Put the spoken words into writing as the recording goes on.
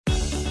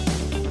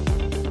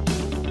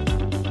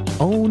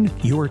Own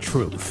Your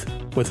Truth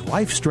with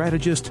life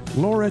strategist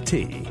Laura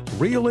T.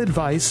 Real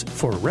advice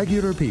for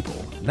regular people.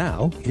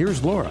 Now,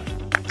 here's Laura.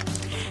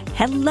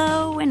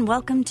 Hello and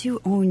welcome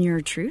to Own Your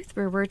Truth,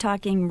 where we're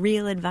talking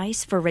real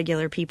advice for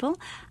regular people.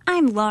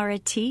 I'm Laura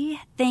T.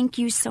 Thank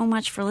you so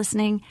much for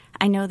listening.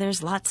 I know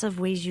there's lots of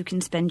ways you can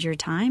spend your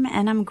time,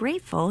 and I'm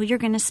grateful you're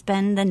going to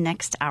spend the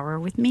next hour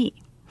with me.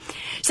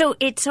 So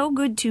it's so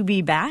good to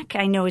be back.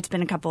 I know it's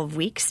been a couple of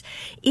weeks.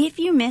 If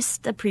you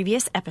missed the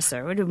previous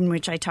episode in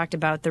which I talked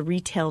about the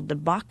retail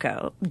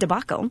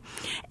debacle,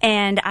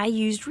 and I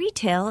used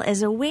retail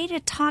as a way to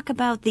talk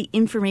about the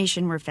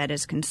information we're fed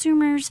as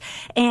consumers,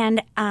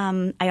 and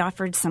I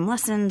offered some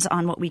lessons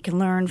on what we can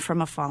learn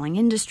from a falling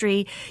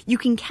industry. You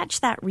can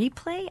catch that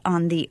replay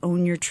on the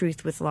Own Your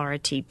Truth with Laura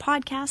T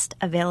podcast,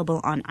 available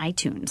on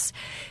iTunes.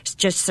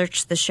 Just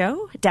search the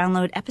show,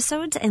 download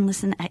episodes, and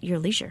listen at your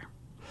leisure.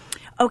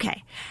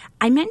 Okay,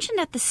 I mentioned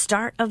at the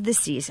start of the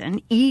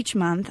season, each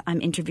month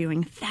I'm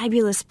interviewing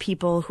fabulous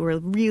people who are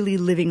really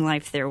living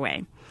life their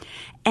way.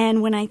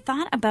 And when I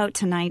thought about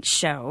tonight's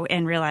show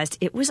and realized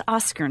it was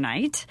Oscar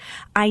night,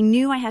 I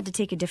knew I had to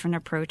take a different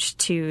approach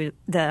to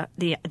the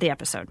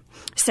episode.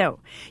 So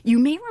you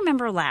may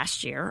remember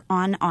last year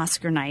on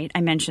Oscar night,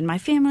 I mentioned my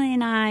family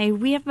and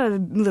we have a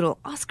little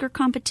Oscar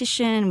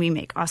competition. We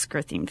make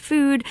Oscar-themed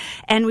food,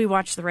 and we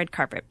watch the red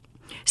carpet.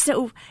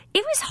 So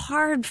it was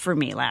hard for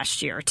me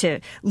last year to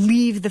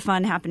leave the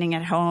fun happening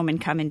at home and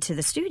come into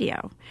the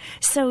studio.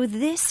 So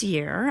this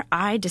year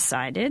I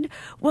decided,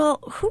 well,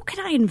 who could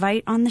I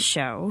invite on the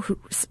show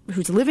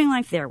who's living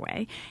life their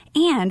way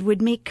and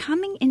would make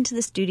coming into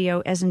the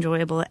studio as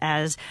enjoyable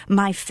as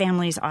my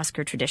family's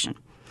Oscar tradition?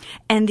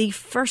 And the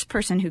first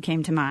person who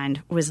came to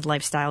mind was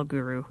lifestyle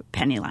guru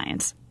Penny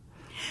Lyons.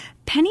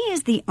 Penny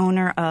is the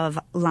owner of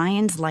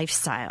Lyons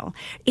Lifestyle.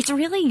 It's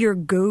really your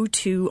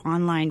go-to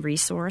online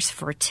resource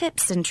for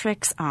tips and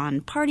tricks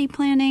on party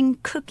planning,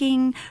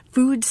 cooking,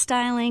 food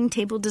styling,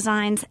 table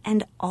designs,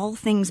 and all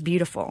things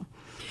beautiful.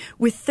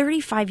 With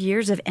 35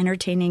 years of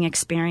entertaining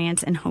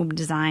experience in home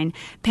design,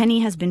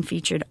 Penny has been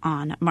featured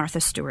on Martha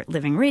Stewart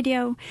Living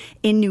Radio,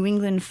 in New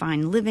England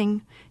Fine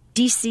Living,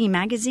 DC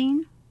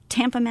Magazine,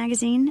 Tampa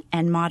Magazine,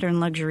 and Modern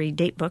Luxury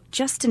Datebook,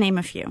 just to name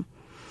a few.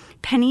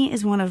 Penny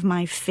is one of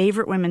my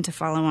favorite women to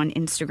follow on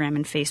Instagram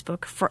and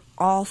Facebook for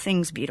all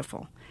things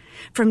beautiful.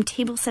 From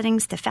table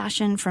settings to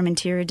fashion, from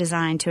interior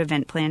design to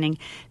event planning,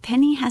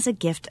 Penny has a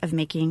gift of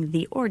making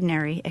the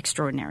ordinary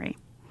extraordinary.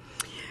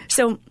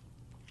 So,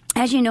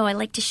 as you know, I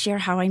like to share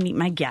how I meet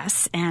my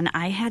guests, and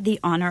I had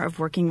the honor of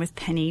working with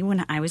Penny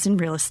when I was in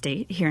real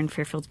estate here in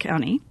Fairfield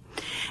County.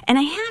 And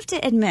I have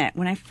to admit,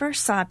 when I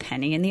first saw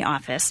Penny in the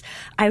office,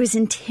 I was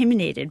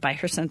intimidated by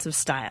her sense of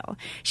style.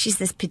 She's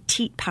this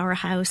petite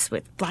powerhouse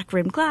with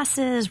black-rimmed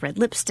glasses, red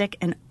lipstick,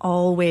 and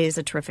always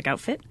a terrific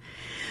outfit.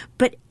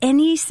 But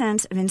any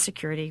sense of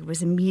insecurity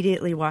was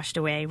immediately washed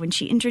away when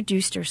she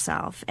introduced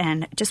herself,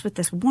 and just with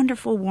this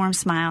wonderful warm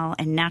smile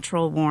and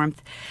natural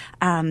warmth.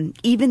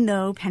 Even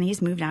though Penny has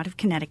moved out of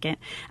Connecticut,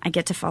 I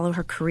get to follow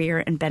her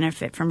career and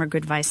benefit from her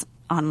good advice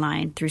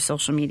online through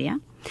social media.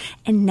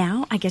 And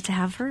now I get to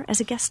have her as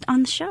a guest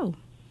on the show.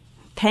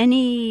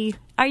 Penny,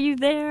 are you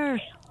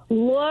there?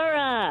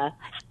 Laura,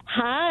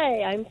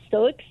 hi. I'm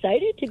so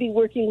excited to be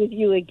working with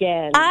you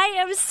again. I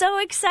am so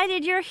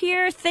excited you're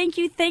here. Thank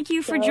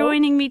you for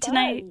joining me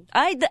tonight.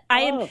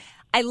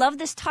 I love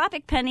this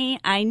topic, Penny.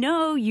 I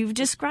know you've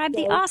described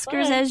the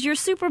Oscars as your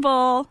Super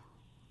Bowl.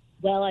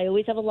 Well, I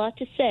always have a lot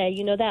to say.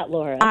 You know that,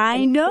 Laura.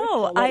 I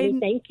know.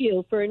 Thank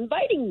you for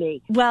inviting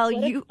me. Well,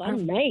 you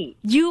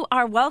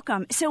are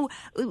welcome. So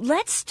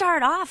let's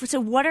start off.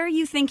 So what are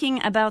you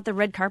thinking about the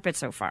red carpet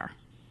so far?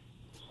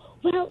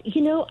 Well,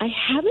 I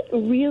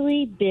haven't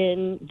really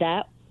been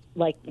that,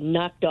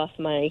 knocked off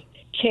my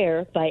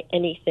chair by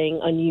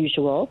anything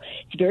unusual.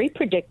 It's very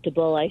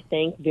predictable, I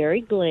think, very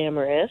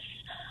glamorous.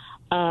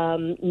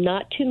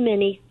 Not too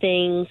many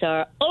things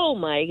are, oh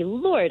my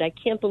Lord, I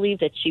can't believe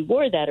that she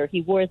wore that or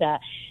he wore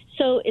that.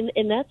 So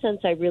in that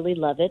sense, I really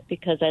love it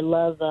because I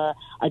love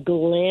a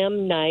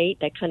glam night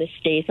that kind of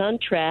stays on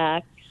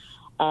track.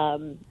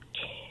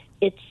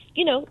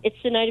 It's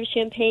the night of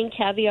champagne,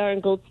 caviar,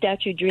 and gold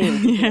statue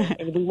dreams.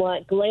 And we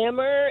want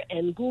glamour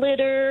and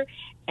glitter.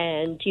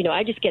 And,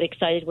 I just get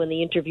excited when they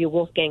interview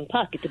Wolfgang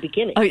Puck at the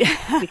beginning. Oh,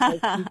 yeah. Because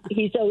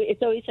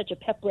it's always such a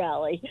pep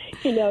rally,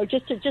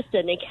 just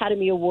an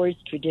Academy Awards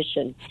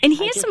tradition. And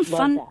he has some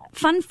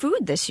fun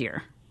food this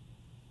year.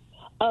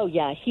 Oh,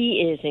 yeah,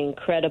 he is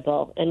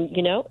incredible. And,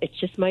 it's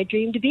just my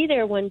dream to be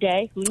there one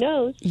day. Who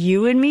knows?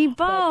 You and me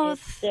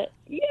both. Yeah,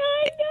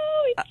 I know.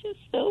 It's just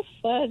so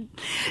fun.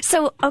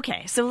 So,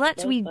 okay. So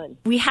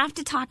we have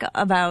to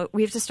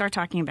start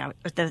talking about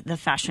the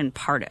fashion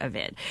part of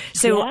it.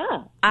 So,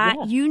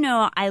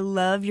 I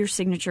love your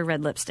signature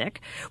red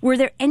lipstick. Were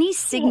there any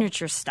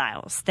signature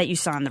styles that you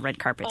saw on the red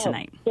carpet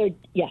tonight? There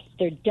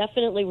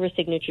definitely were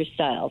signature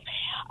styles.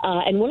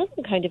 And one of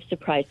them kind of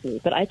surprised me,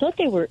 but I thought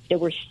there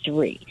were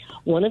three.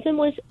 One of them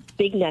was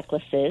big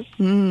necklaces.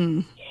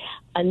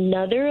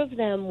 Another of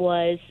them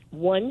was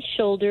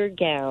one-shoulder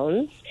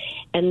gowns,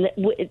 and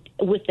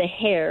with the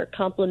hair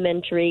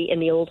complementary in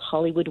the old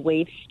Hollywood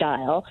wave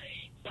style,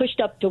 pushed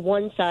up to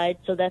one side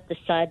so that the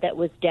side that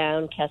was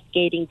down,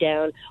 cascading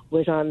down,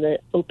 was on the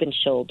open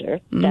shoulder.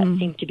 That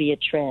seemed to be a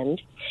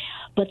trend.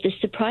 But the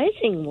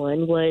surprising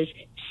one was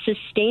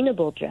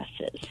sustainable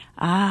dresses.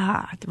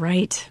 Ah,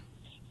 right.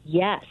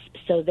 Yes.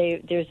 So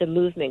there's a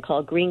movement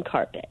called green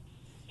carpet.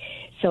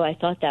 So I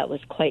thought that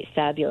was quite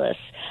fabulous.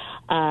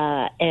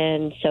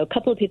 And so a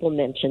couple of people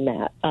mentioned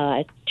that.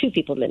 2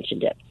 people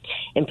mentioned it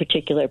in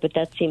particular, but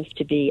that seems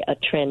to be a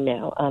trend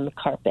now on the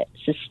carpet.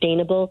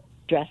 Sustainable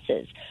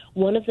dresses.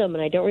 One of them,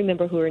 and I don't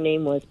remember who her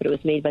name was, but it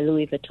was made by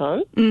Louis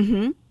Vuitton.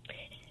 Mm-hmm.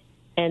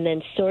 And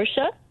then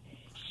Sorsha,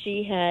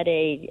 she had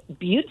a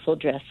beautiful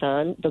dress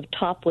on. The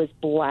top was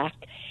black.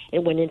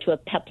 It went into a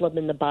peplum,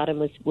 and the bottom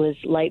was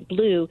light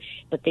blue,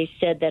 but they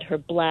said that her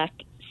black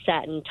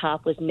satin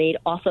top was made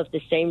off of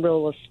the same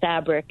roll of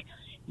fabric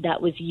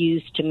that was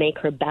used to make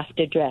her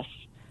BAFTA dress.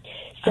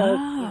 So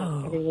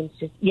everyone's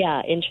just,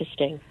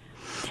 interesting.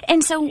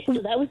 And so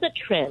that was a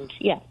trend,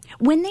 yeah.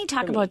 When they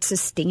talk about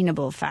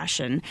sustainable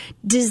fashion,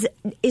 is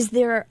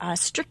there a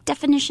strict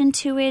definition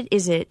to it?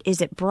 Is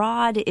it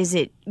broad? Is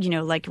it,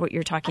 like what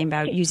you're talking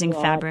about, using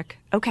broad fabric?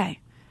 Okay.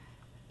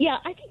 Yeah,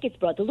 I think it's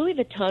broad. The Louis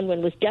Vuitton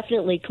one was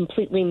definitely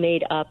completely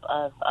made up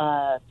of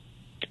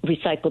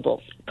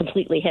recyclables,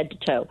 completely head to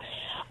toe.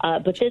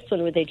 But this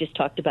one, where they just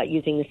talked about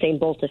using the same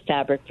bolt of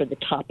fabric for the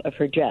top of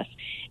her dress.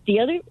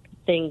 The other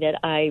thing that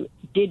I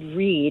did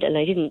read, and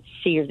I didn't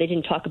see, or they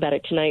didn't talk about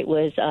it tonight,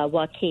 was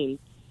Joaquin.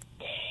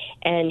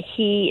 And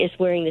he is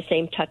wearing the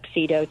same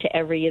tuxedo to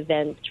every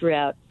event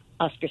throughout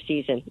Oscar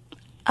season.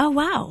 Oh,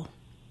 wow.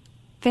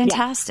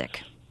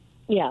 Fantastic.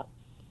 Yeah.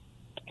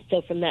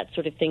 So from that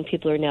sort of thing,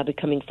 people are now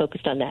becoming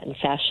focused on that in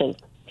fashion.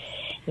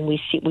 And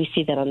we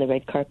see that on the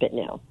red carpet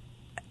now.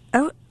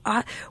 Oh,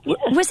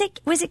 was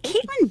it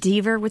Caitlin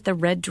Dever with the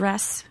red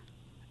dress?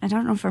 I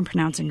don't know if I'm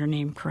pronouncing her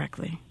name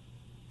correctly.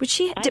 Was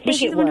she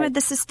the one who had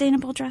the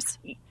sustainable dress?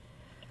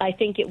 I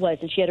think it was,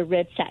 and she had a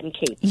red satin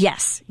cape.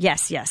 Yes.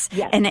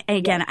 And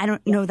again, I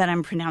don't know that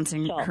I'm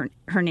pronouncing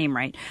her name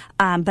right,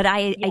 but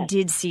I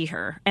did see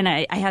her, and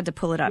I had to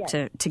pull it up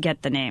to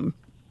get the name.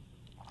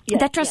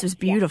 That dress was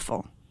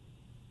beautiful.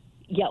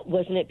 Yeah,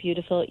 wasn't it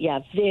beautiful?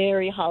 Yeah,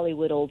 very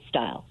Hollywood old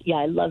style. Yeah,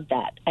 I love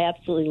that. I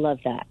absolutely love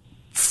that.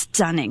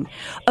 Stunning.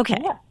 Okay,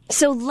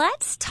 so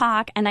let's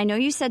talk, and I know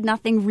you said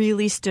nothing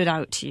really stood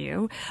out to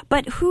you,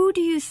 but who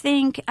do you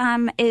think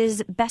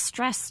is best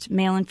dressed,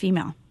 male and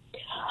female?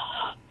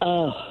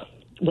 Oh,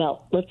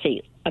 well, let's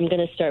see. I'm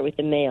going to start with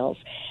the males.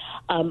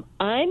 I'm,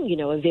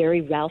 a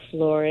very Ralph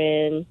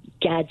Lauren,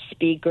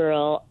 Gadsby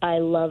girl. I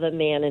love a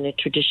man in a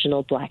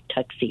traditional black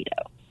tuxedo.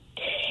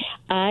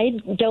 I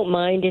don't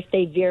mind if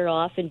they veer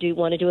off and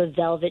want to do a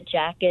velvet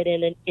jacket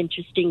in an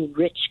interesting,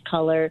 rich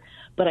color,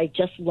 but I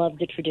just love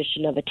the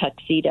tradition of a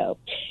tuxedo.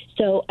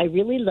 So I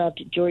really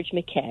loved George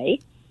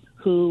McKay,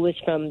 who was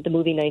from the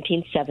movie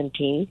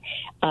 1917.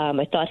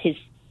 I thought his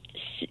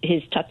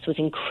tux was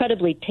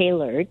incredibly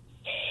tailored.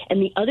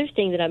 And the other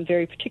thing that I'm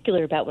very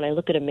particular about when I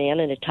look at a man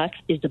in a tux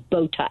is the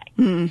bow tie.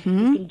 Mm-hmm.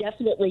 You can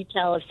definitely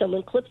tell if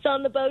someone clips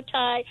on the bow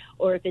tie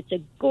or if it's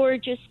a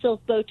gorgeous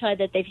silk bow tie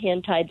that they've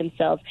hand-tied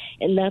themselves.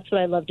 And that's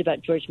what I loved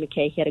about George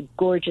McKay. He had a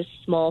gorgeous,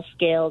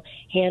 small-scale,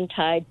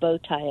 hand-tied bow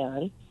tie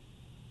on.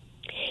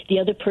 The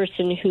other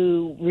person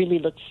who really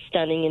looked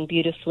stunning and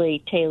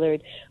beautifully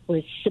tailored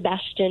was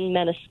Sebastian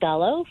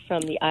Maniscalco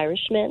from The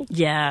Irishman.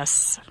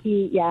 Yes.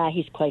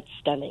 He's quite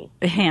stunning.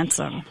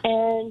 Handsome.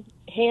 And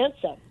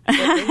handsome.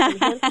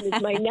 Handsome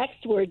is my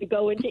next word to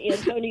go into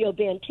Antonio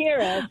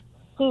Banderas,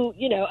 who,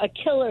 a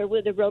killer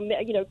with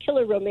a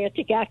killer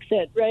romantic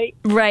accent, right?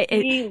 Right.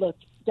 He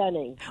looked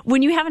stunning.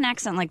 When you have an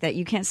accent like that,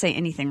 you can't say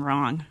anything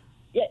wrong.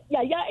 Yeah,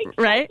 exactly.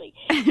 Right?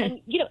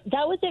 And,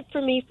 that was it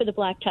for me for the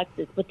black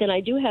tuxes. But then I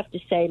do have to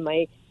say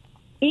my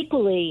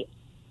equally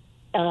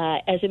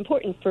as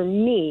important for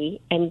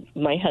me and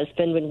my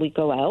husband when we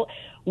go out,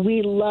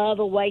 we love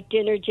a white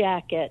dinner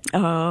jacket.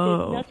 Oh.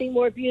 There's nothing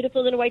more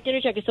beautiful than a white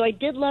dinner jacket. So I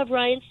did love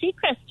Ryan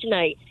Seacrest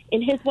tonight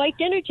in his white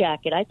dinner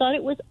jacket. I thought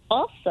it was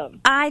awesome.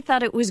 I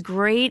thought it was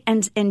great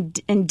and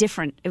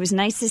different. It was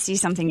nice to see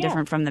something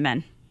different from the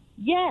men.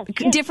 Yes.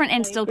 Different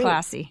and still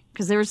classy,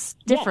 because there was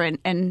different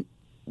and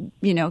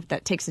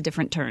that takes a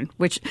different turn,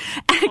 which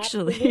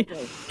actually,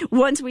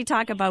 once we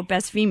talk about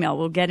best female,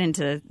 we'll get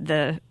into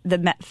the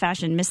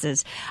fashion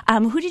misses.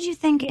 Who did you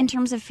think in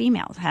terms of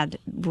female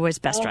was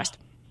best dressed?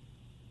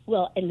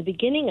 Well, in the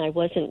beginning, I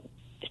wasn't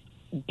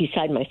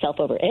beside myself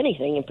over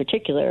anything in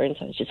particular, and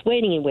so I was just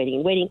waiting.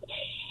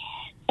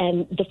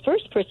 And the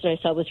first person I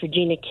saw was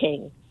Regina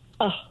King.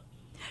 Oh,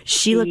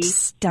 she looked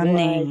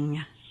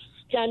stunning.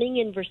 Stunning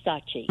in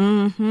Versace.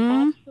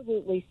 Mm-hmm.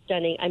 Absolutely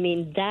stunning. I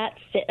mean, that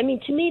fit. I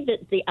mean, to me,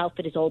 the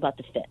outfit is all about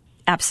the fit.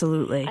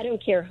 Absolutely. I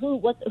don't care who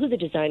the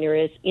designer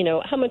is,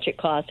 how much it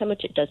costs, how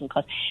much it doesn't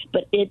cost,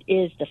 but it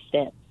is the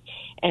fit.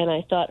 And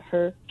I thought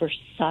her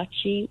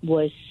Versace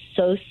was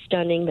so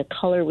stunning. The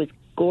color was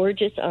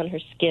gorgeous on her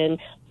skin,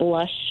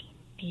 blush,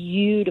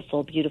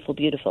 beautiful, beautiful,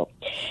 beautiful.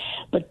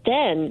 But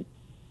then,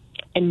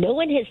 and no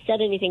one has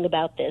said anything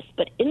about this,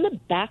 but in the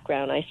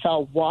background I saw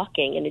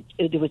walking,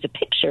 and there was a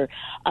picture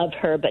of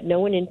her, but no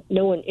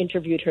one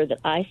interviewed her that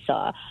I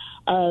saw,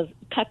 of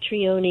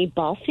Catriona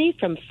Balfi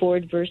from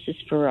Ford versus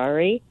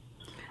Ferrari.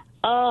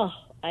 Oh,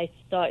 I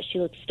thought she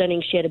looked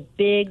stunning. She had a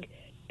big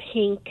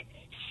pink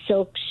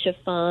silk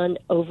chiffon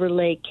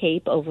overlay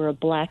cape over a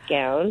black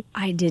gown.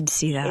 I did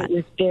see that. It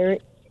was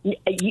very...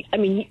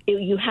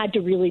 you had to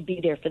really be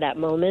there for that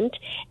moment,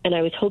 and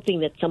I was hoping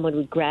that someone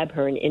would grab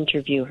her and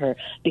interview her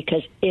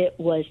because it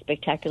was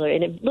spectacular,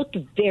 and it looked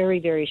very,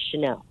 very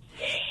Chanel.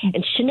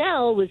 And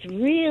Chanel was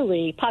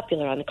really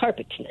popular on the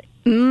carpet tonight.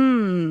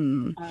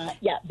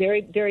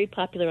 Very, very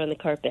popular on the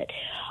carpet.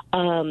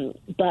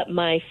 But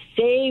my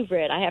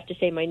favorite, I have to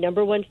say my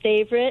number one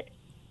favorite,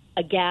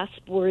 a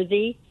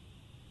gasp-worthy,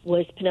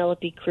 was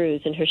Penelope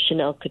Cruz in her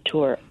Chanel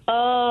Couture.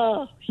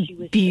 Oh, she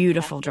was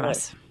beautiful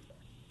dress.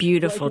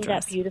 Beautiful Wasn't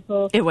dress. That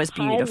beautiful? It was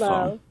beautiful.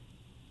 High-low,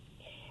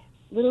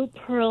 little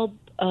pearl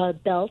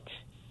belt,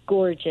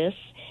 gorgeous.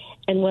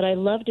 And what I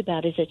loved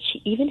about it is that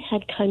she even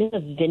had kind of a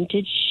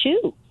vintage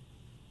shoe.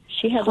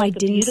 She had I a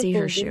didn't see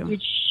her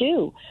vintage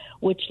shoe,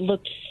 which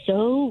looked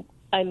so.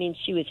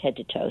 She was head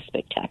to toe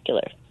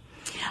spectacular.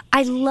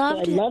 I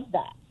loved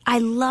that. I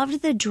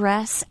loved the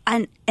dress,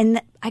 and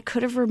I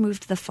could have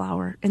removed the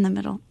flower in the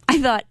middle.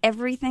 I thought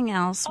everything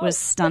else was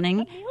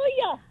stunning.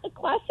 A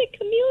classic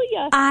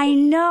camellia. I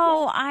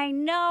know.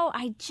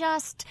 I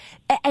just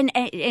and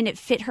it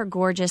fit her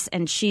gorgeous,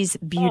 and she's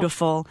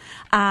beautiful.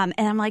 And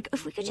I'm like,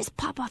 if we could just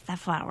pop off that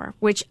flower,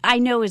 which I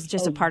know is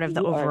just a part of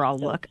the overall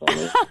look.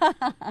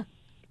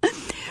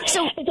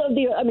 So,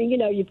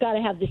 you've got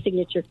to have the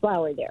signature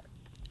flower there.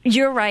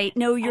 You're right.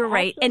 No, you're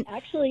right. And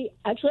actually,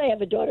 I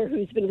have a daughter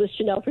who's been with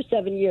Chanel for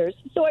 7 years,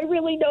 so I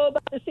really know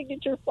about the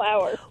signature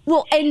flower.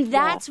 Well, and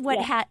that's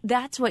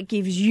that's what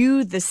gives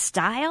you the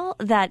style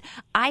that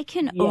I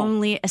can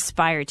only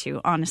aspire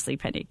to, honestly,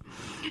 Penny.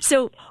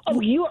 So,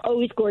 you are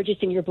always gorgeous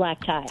in your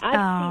black tie.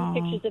 I've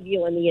seen pictures of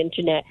you on the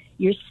internet.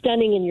 You're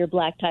stunning in your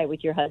black tie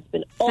with your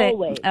husband,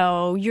 always.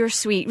 Oh, you're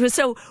sweet.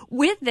 So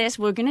with this,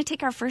 we're going to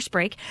take our first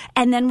break,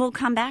 and then we'll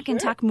come back and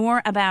talk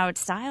more about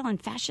style and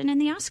fashion in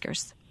the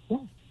Oscars.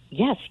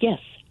 Yes.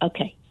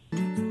 Okay.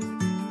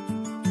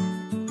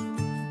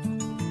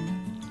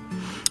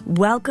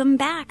 Welcome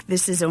back.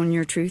 This is Own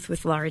Your Truth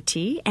with Laura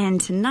T. And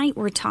tonight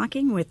we're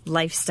talking with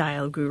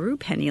lifestyle guru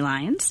Penny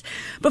Lyons.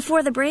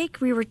 Before the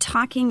break, we were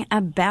talking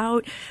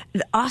about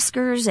the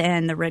Oscars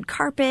and the red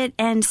carpet.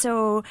 And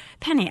so,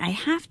 Penny, I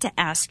have to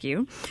ask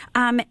you,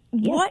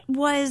 what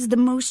was the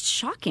most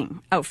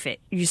shocking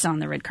outfit you saw on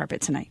the red carpet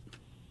tonight?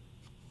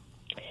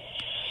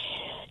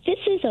 This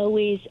is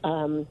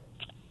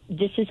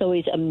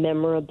always a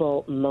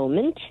memorable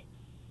moment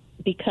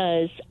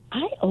because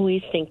I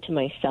always think to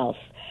myself,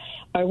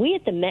 are we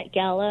at the Met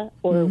Gala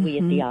or are we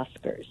at the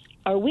Oscars?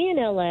 Are we in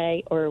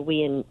L.A. or are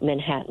we in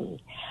Manhattan?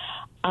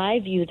 I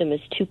view them as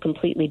two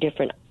completely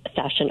different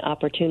fashion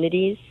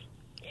opportunities.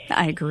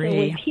 I agree. So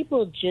when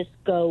people just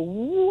go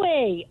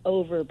way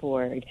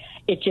overboard,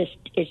 it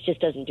just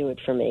doesn't do it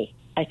for me.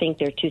 I think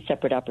they're two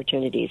separate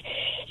opportunities.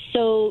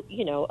 So,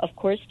 of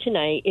course,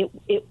 tonight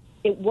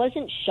it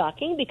wasn't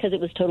shocking because it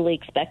was totally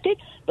expected,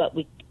 but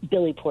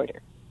Billy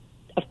Porter,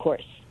 of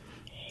course.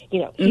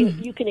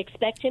 You can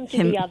expect him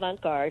to be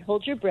avant-garde,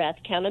 hold your breath,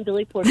 count on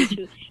Billy Porter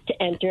to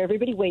enter.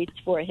 Everybody waits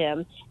for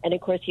him, and, of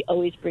course, he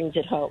always brings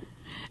it home.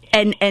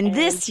 And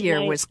this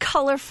year was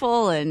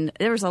colorful, and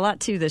there was a lot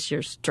to this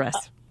year's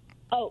dress.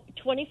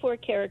 24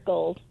 karat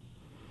gold,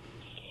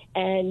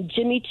 and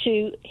Jimmy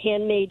Choo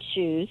handmade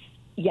shoes.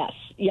 Yes,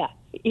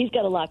 he's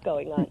got a lot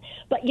going on.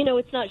 But,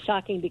 it's not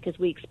shocking because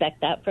we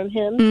expect that from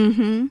him.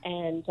 Mm-hmm.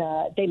 And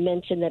they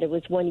mentioned that it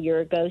was 1 year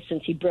ago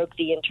since he broke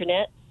the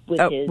internet with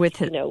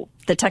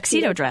the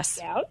tuxedo dress.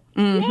 Gown.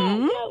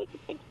 Mm-hmm. Yeah, with the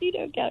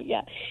tuxedo gown,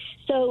 yeah.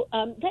 So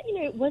that,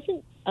 it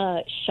wasn't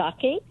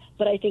shocking,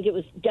 but I think it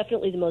was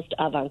definitely the most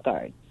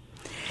avant-garde.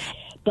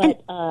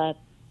 But...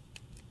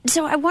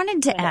 So I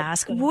wanted to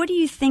ask, what do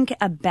you think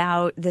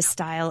about the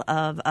style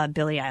of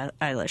Billie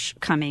Eilish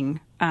coming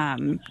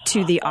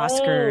to the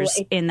Oscars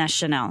in the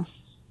Chanel?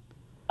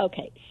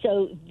 Okay,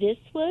 so this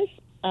was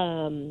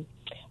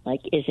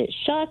is it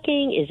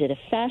shocking? Is it a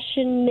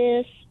fashion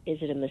miss?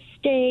 Is it a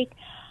mistake?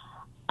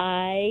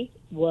 I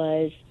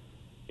was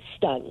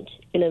stunned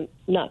in a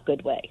not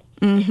good way.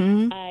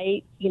 Mm-hmm.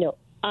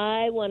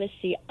 I want to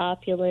see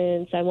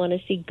opulence. I want to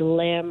see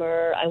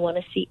glamour. I want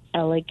to see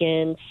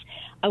elegance.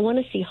 I want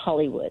to see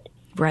Hollywood.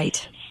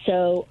 Right.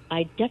 So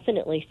I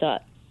definitely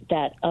thought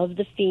that of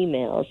the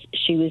females,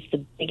 she was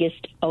the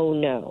biggest oh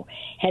no.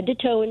 Head to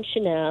toe in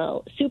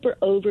Chanel, super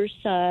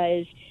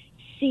oversized,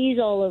 C's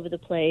all over the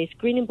place,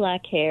 green and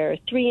black hair,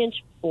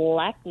 3-inch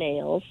black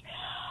nails.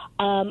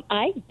 I'm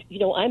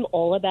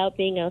all about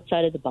being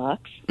outside of the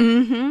box.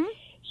 Mm-hmm.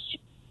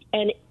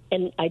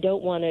 And I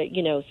don't want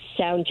to,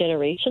 sound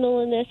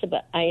generational in this,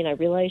 but I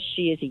realize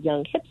she is a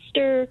young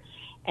hipster,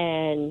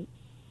 and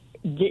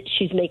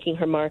she's making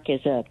her mark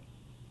as a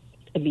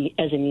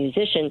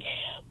musician.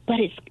 but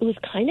it was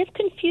kind of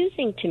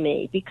confusing to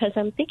me because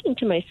I'm thinking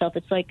to myself,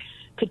 it's like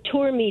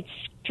couture meets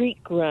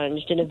street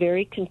grunge in a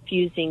very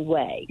confusing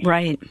way.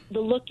 Right.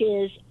 The look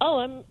is,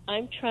 I'm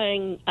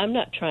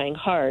not trying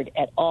hard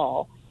at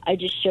all. I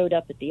just showed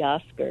up at the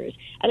Oscars.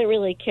 I don't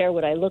really care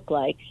what I look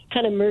like.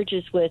 Kind of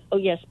merges with, oh,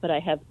 yes, but I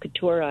have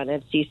couture on. I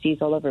have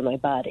CCs all over my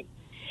body.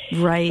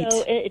 Right.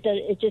 So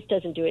it just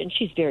doesn't do it. And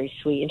she's very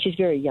sweet, and she's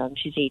very young.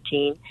 She's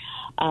 18.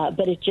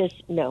 But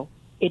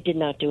it did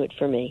not do it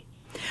for me.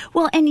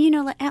 Well, and,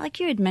 like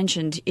you had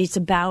mentioned, it's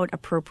about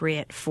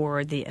appropriate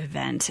for the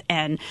event.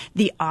 And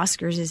the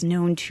Oscars is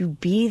known to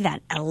be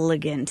that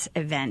elegant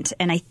event.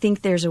 And I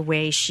think there's a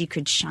way she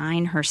could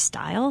shine her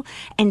style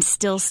and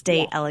still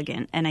stay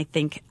elegant. And I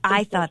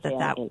thought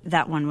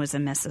that one was a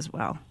miss as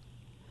well.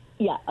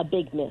 Yeah, a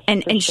big miss.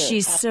 And sure.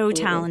 she's Absolutely.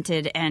 so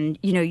talented, and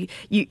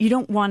you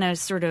don't want to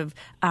sort of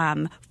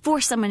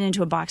force someone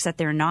into a box that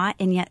they're not,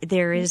 and yet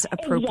there is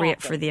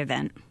appropriate for the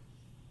event.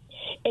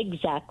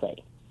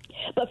 Exactly.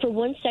 But for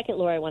 1 second,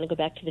 Laura, I want to go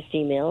back to the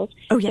females.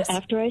 Oh, yes. So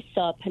after I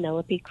saw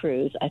Penelope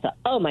Cruz, I thought,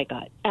 oh, my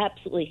God,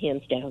 absolutely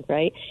hands down,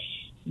 right?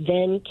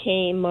 Then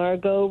came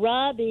Margot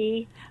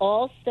Robbie,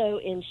 also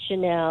in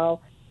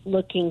Chanel,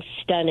 looking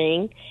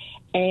stunning.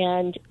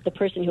 And the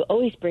person who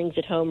always brings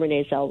it home,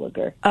 Renee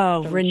Zellweger.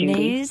 Oh,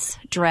 Renee's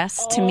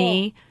dress to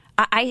me,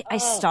 I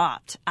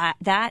stopped.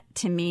 That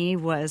to me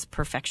was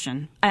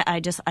perfection.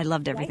 I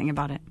loved everything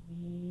about it.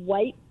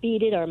 White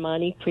beaded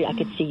Armani I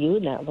could see you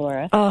in that,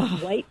 Laura.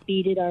 White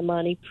beaded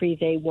Armani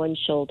Privé, one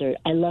shoulder.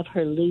 I love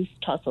her loose,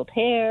 tousled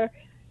hair.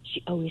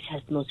 She always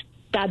has the most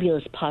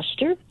fabulous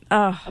posture.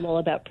 I'm all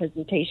about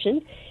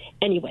presentation.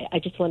 Anyway, I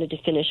just wanted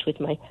to finish with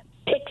my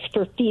picks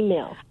for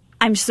female.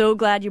 I'm so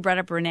glad you brought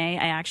up Renee.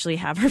 I actually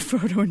have her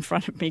photo in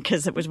front of me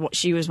because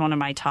she was one of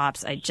my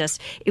tops.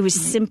 It was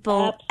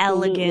simple,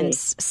 Absolutely.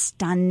 elegance,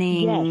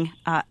 stunning,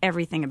 Yes.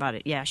 Everything about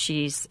it. Yeah,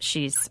 she's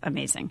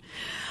amazing.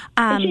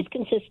 And she's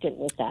consistent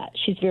with that.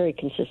 She's very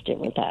consistent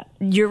with that.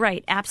 You're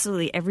right.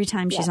 Absolutely. Every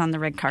time she's on the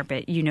red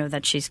carpet, you know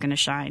that she's going to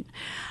shine.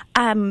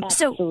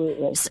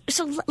 Absolutely.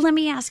 So let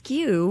me ask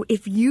you,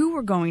 if you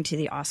were going to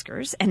the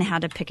Oscars and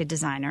had to pick a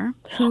designer,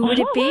 who would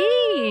it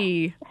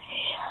be?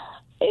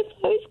 If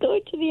I was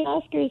going to the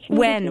Oscars,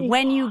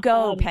 when you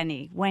go,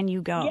 Penny, when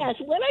you go. Yes,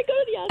 when I go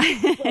to the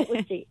Oscars. Well,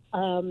 let's see.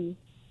 I'm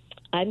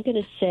going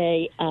to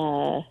say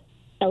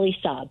Elie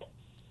Saab.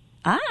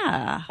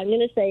 I'm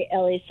going to say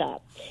Elie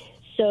Saab.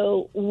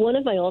 So one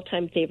of my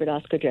all-time favorite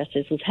Oscar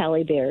dresses was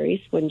Halle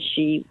Berry's when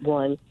she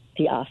won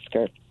the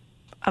Oscar.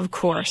 Of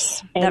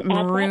course. And that at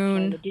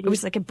maroon, that time, it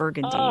was like a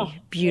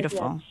burgundy.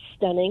 Beautiful.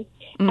 Stunning.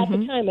 At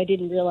the time, I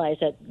didn't realize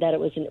that it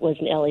was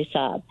an Elie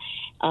Saab.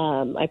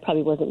 I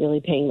probably wasn't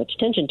really paying much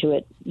attention to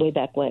it way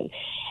back when.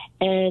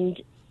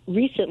 And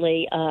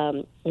recently,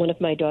 one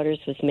of my daughters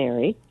was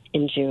married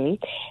in June,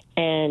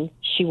 and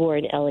she wore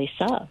an Elie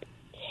Saab.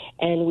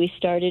 And we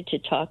started to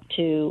talk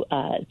to,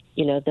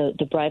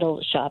 the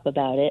bridal shop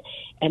about it,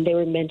 and they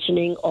were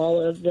mentioning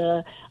all of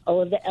the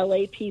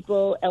LA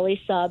people.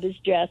 Elie Saab is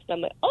dressed.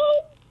 I'm like,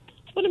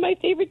 it's one of my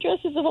favorite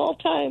dresses of all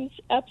times.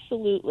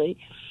 Absolutely.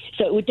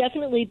 So it would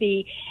definitely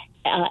be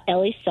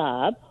Elie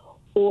Saab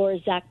or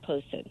Zach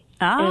Posen.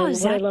 Oh,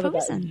 Zach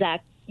Posen.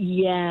 Zach,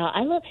 yeah,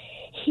 I love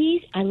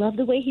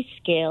the way he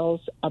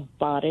scales a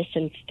bodice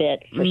and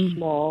fit for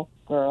small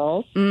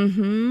girls.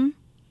 Mm-hmm.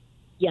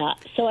 Yeah,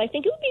 so I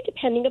think it would be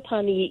depending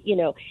upon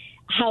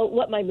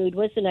what my mood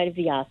was the night of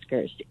the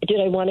Oscars. Did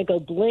I want to go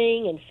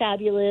bling and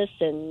fabulous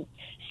and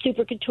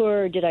super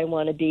couture, or did I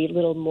want to be a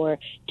little more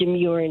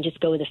demure and just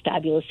go with a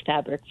fabulous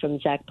fabric from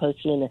Zach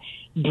Posen and a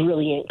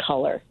brilliant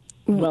color?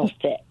 Well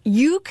fit.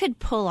 You could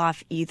pull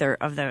off either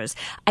of those.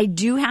 I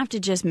do have to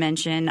just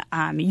mention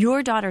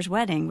your daughter's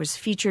wedding was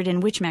featured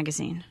in which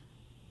magazine?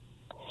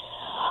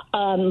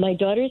 My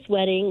daughter's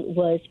wedding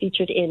was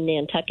featured in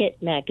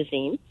Nantucket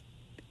magazine.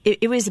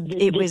 It was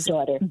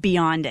daughter.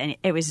 beyond any.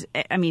 It was,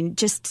 I mean,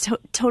 just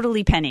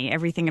totally Penny,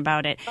 everything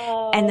about it,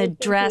 and the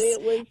dress.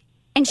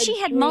 And she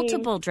had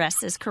multiple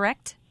dresses,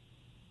 correct?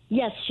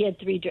 Yes, she had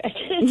 3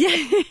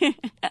 dresses.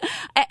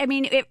 I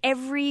mean,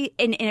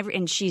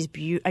 and she's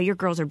your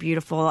girls are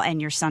beautiful, and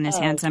your son is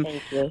handsome.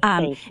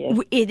 Thank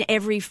you. In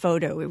every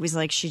photo, it was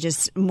like she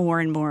just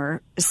more and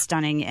more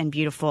stunning and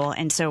beautiful.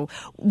 And so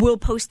we'll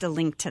post a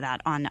link to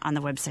that on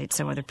the website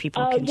so other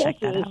people can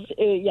check that out.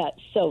 Yeah,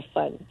 so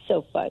fun.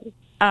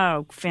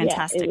 Oh,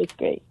 fantastic. Yeah, it was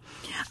great.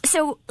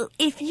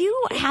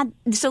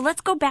 So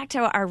let's go back to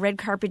our red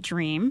carpet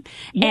dream.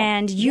 Yeah,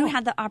 and you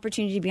had the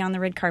opportunity to be on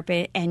the red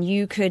carpet, and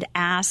you could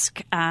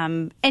ask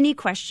any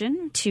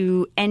question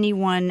to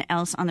anyone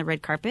else on the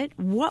red carpet.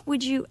 What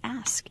would you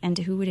ask, and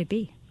to who would it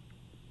be?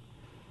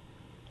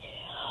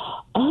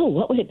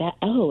 What would it be?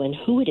 And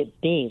who would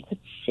it be? Let's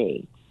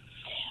see.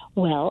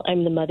 Well,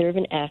 I'm the mother of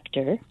an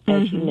actor,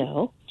 as you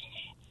know,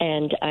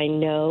 and I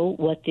know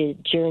what the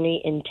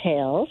journey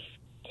entails.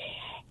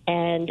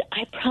 And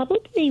I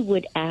probably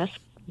would ask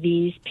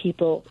any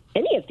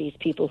of these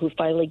people who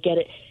finally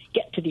get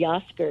to the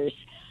Oscars,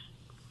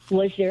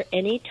 was there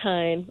any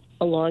time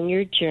along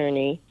your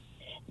journey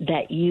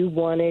that you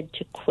wanted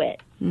to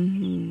quit,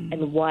 Mm-hmm.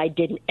 And why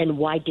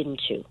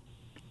didn't you?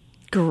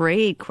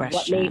 Great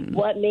question.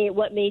 What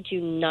made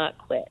you not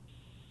quit?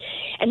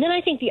 And then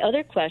I think the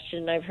other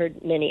question, I've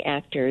heard many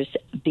actors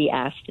be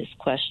asked this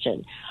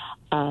question,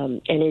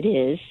 and it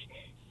is,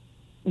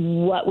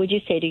 what would you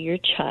say to your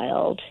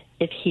child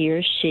if he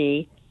or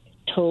she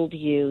told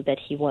you that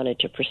he wanted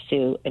to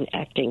pursue an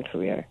acting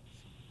career?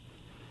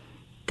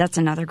 That's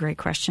another great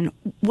question.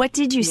 What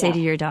did you say to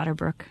your daughter,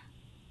 Brooke?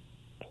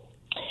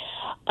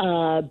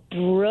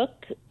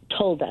 Brooke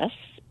told us,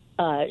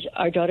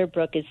 our daughter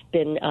Brooke has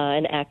been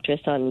an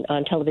actress on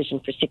television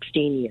for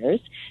 16 years,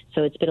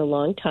 so it's been a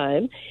long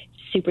time.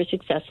 Super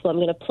successful. I'm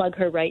going to plug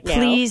her right now.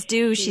 Please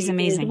do. She's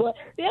amazing.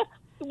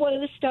 One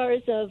of the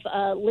stars of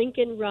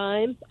Lincoln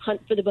Rhyme,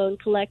 Hunt for the Bone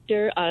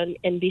Collector on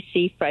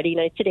NBC Friday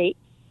nights at 8.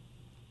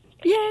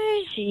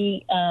 Yay!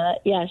 She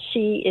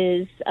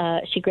is.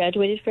 She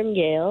graduated from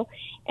Yale,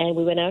 and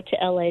we went out to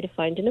LA to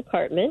find an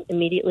apartment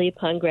immediately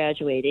upon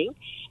graduating.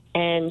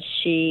 And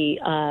she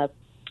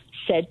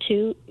said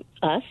to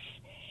us,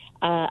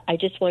 I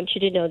just want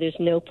you to know there's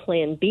no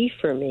plan B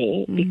for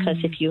me, because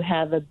if you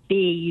have a B,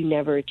 you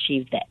never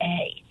achieve the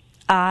A.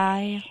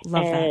 I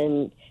love that.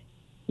 And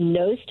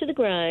nose to the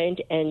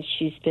grind, and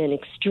she's been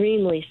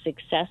extremely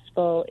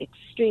successful,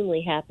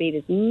 extremely happy.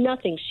 There's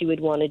nothing she would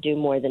want to do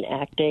more than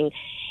acting.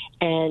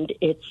 And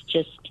it's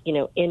just,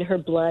 in her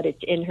blood,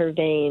 it's in her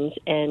veins,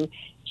 and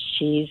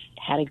she's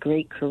had a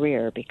great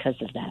career because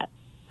of that.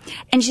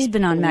 And she's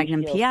been on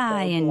Magnum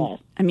PI, and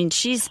I mean,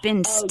 she's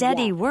been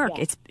steady work.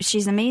 Yeah.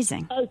 She's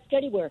amazing. Oh,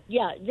 steady work.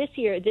 Yeah, this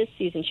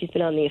season, she's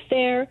been on The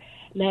Affair,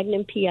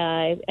 Magnum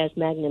PI as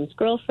Magnum's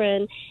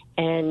girlfriend,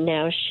 and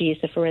now she's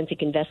a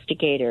forensic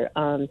investigator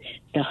on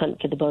the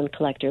Hunt for the Bone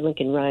Collector,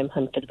 Lincoln Rhyme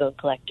Hunt for the Bone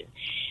Collector.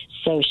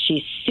 So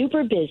she's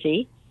super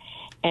busy,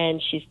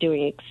 and she's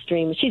doing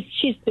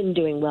she's been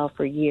doing well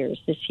for years.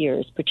 This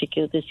season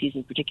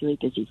particularly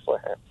busy for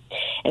her.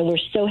 And we're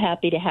so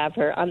happy to have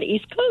her on the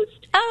East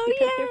Coast. Oh,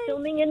 because they're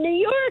filming in New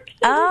York.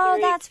 So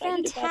that's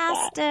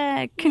fantastic.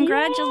 That.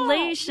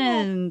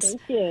 Congratulations. Yeah.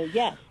 Thank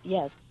you.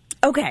 Yes.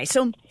 Okay,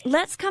 so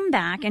let's come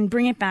back and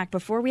bring it back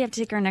before we have to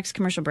take our next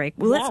commercial break.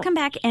 Well, let's come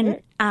back and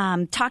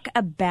talk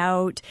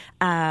about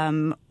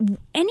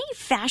any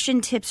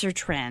fashion tips or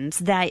trends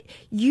that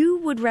you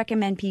would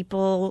recommend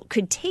people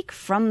could take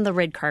from the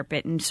red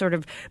carpet and sort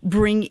of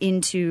bring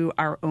into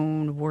our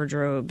own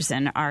wardrobes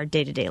and our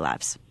day-to-day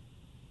lives.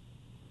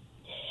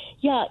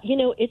 Yeah,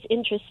 it's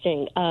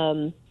interesting.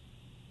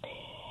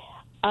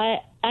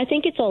 I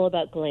think it's all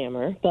about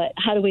glamour, but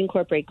how do we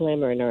incorporate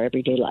glamour in our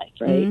everyday life,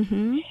 right?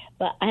 Mm-hmm.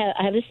 But I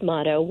have this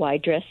motto: why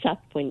dress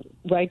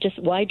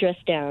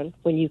down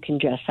when you can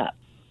dress up?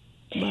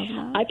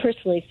 Uh-huh. I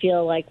personally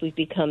feel like we've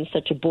become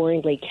such a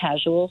boringly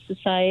casual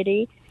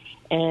society,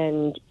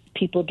 and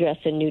people dress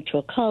in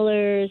neutral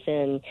colors,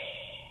 and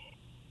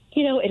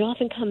it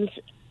often comes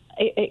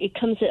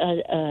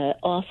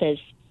off as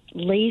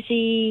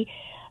lazy.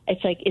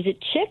 It's like, is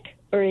it chic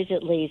or is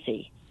it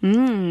lazy?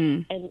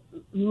 And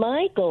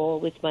my goal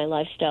with my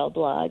lifestyle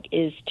blog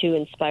is to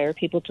inspire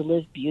people to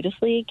live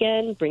beautifully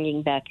again,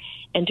 bringing back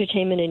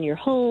entertainment in your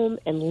home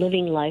and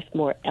living life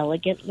more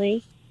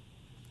elegantly.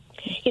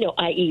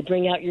 I.e.,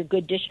 bring out your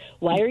good dish.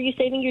 Why are you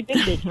saving your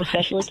dishes for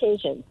special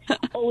occasions?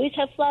 Always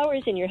have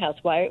flowers in your house.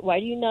 Why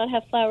do you not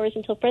have flowers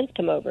until friends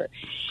come over?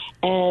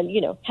 And,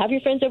 have your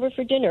friends over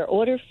for dinner.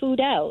 Order food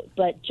out.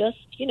 But just,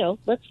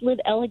 let's live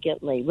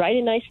elegantly. Write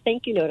a nice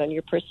thank you note on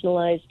your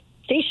personalized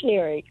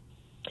stationery.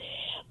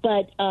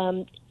 But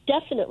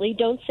definitely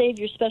don't save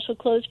your special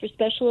clothes for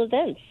special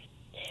events.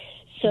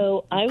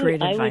 So I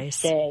would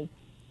say,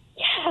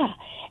 yeah.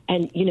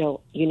 And, you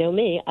know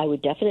me, I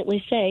would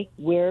definitely say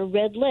wear a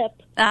red lip.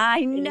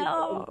 I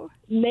know.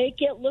 Make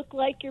it look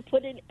like you're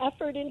putting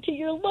effort into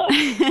your look.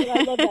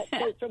 I love that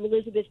quote from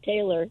Elizabeth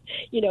Taylor,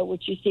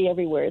 which you see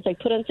everywhere. It's like,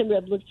 put on some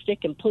red lipstick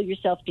and pull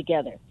yourself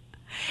together.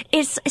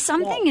 It's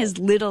something as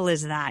little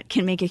as that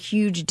can make a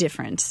huge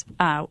difference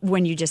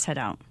when you just head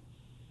out.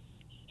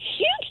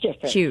 Huge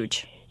difference.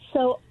 Huge.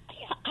 So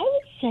I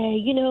would say,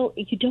 you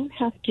don't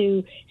have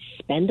to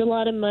spend a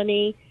lot of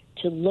money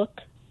to look,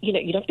 you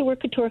don't have to wear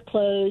couture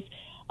clothes,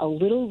 a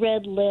little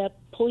red lip,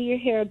 pull your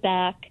hair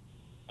back,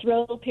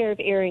 throw a pair of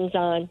earrings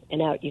on,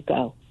 and out you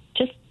go.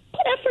 Just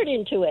put effort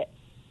into it.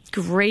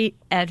 Great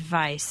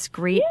advice.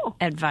 Great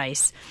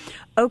advice.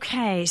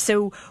 Okay,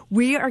 so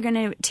we are going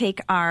to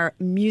take our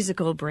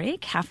musical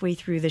break halfway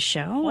through the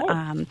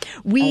show.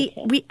 We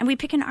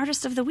pick an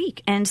artist of the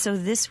week, and so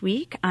this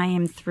week I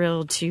am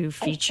thrilled to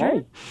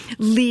feature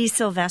Lee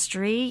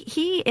Silvestri.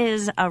 He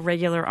is a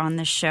regular on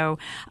the show,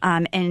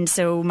 and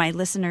so my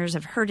listeners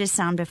have heard his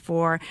sound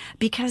before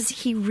because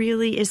he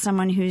really is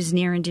someone who's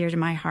near and dear to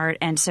my heart,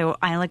 and so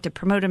I like to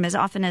promote him as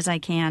often as I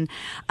can.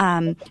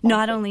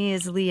 Not only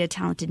is Lee a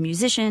talented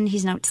musician,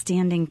 he's an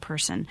outstanding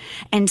person,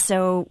 and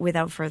so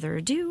without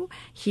further ado,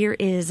 here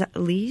is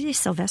Lee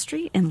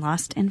Silvestri in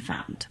Lost and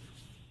Found.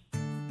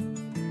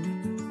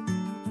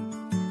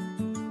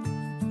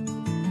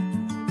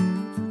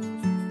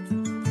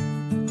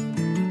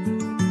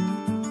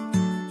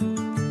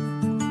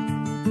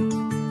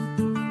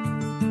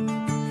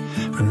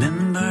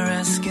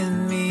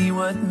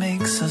 what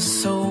makes us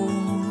so.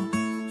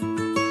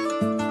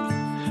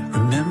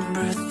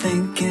 Remember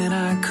thinking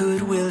I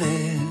could will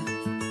it.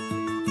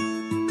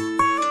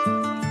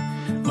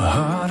 My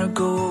heart of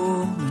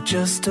gold,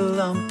 just a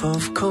lump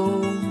of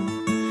coal.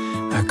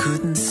 I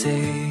couldn't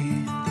say.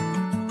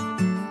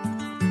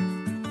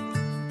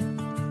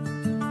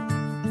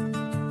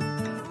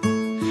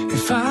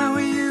 If I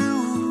were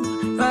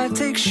you, I'd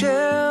take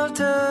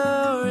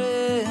shelter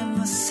in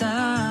the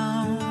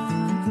sound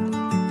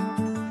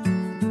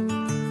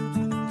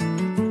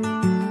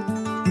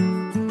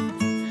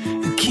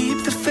and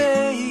keep the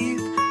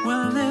faith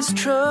when there's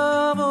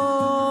trouble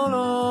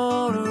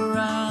all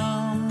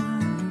around.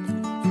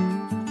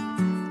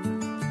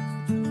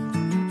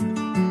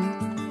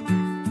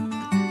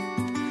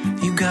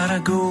 You gotta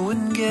go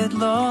and get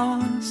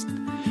lost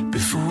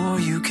before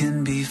you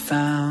can be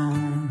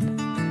found.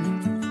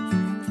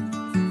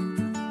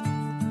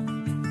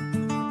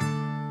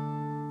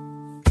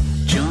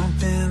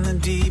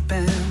 Deep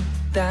end,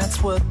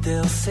 that's what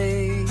they'll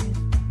say.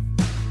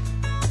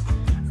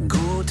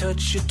 Go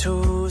touch your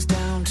toes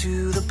down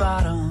to the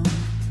bottom.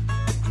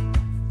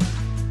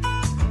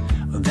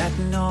 That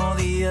and all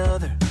the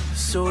other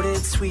assorted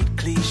sweet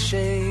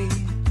cliche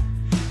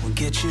will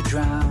get you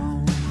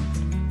drowned.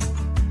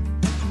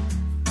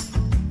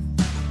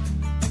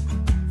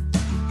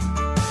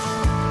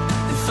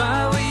 If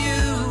I were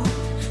you,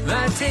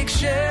 I'd take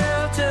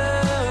shelter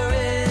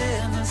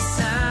in the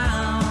sound.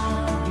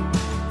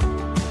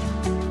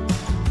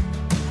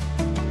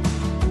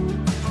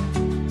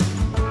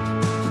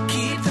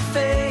 Keep the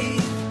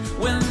faith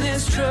when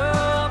there's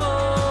trouble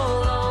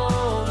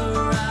all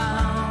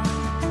around.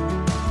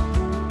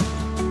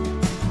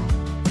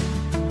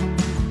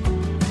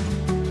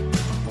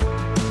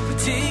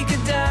 Take a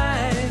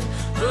dive,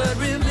 but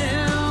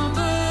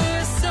remember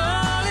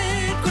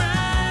solid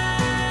ground.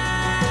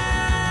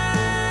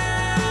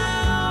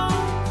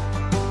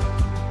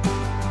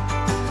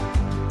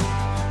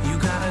 You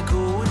gotta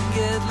go and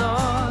get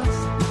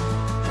lost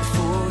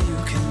before you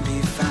can be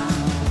found.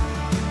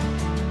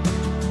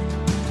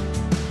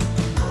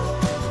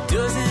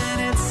 Doesn't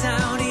it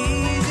sound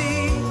easy?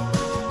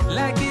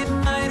 Like it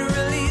might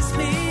release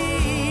me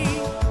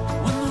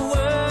when the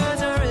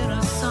words are in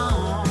a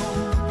song.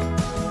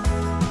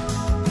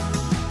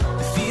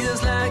 It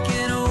feels like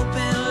an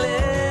open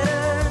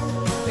letter,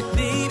 like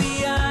maybe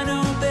I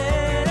know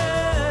better,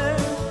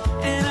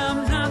 and I'm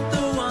not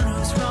the one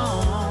who's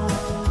wrong,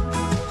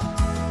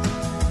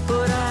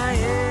 but I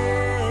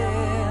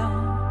am,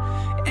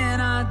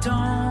 and I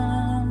don't.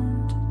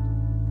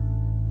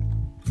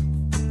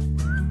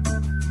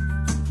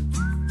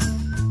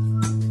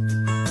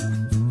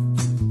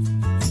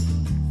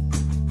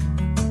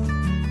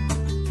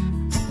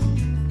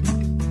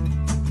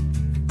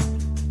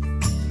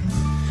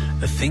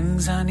 The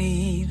things I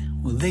need,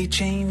 well, they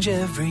change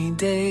every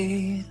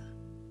day.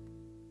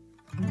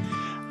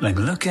 Like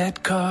look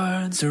at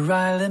cards or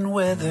island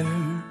weather.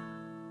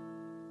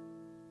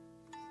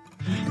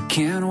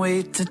 Can't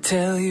wait to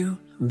tell you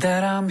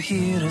that I'm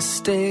here to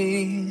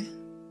stay.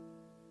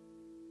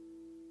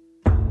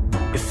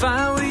 If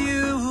I were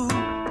you,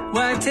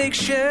 why take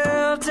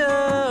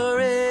shelter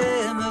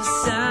in the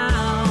sound?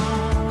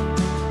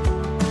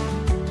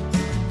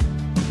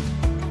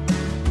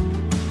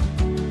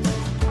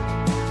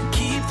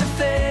 Keep the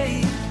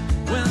faith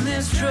when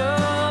there's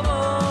trouble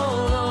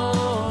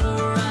all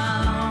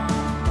around.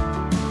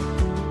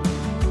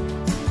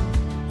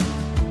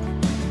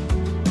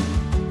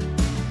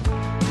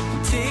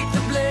 Take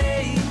the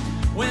blame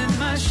when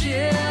my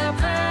ship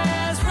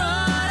has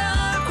run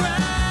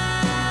aground.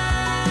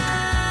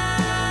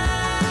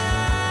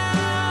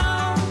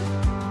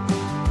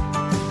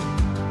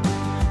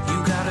 You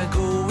gotta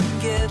go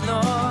and get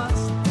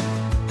lost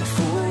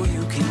before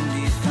you can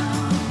be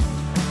found.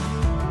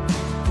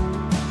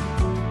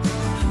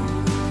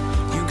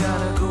 You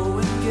gotta go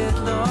and get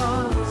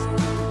lost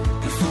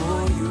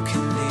before you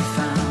can be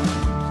found.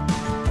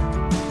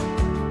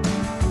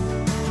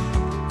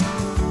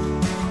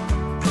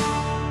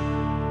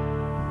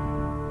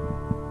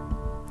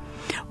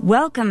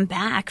 Welcome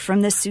back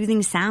from the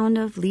soothing sound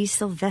of Lee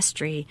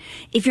Silvestri.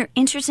 If you're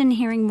interested in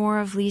hearing more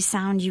of Lee's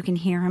sound, you can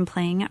hear him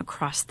playing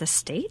across the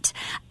state.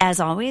 As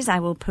always, I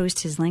will post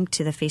his link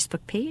to the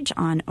Facebook page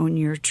on Own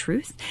Your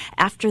Truth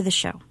after the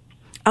show.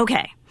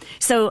 Okay,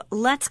 so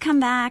let's come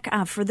back.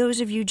 For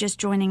those of you just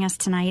joining us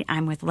tonight,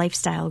 I'm with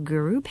lifestyle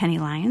guru Penny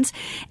Lyons,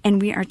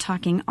 and we are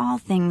talking all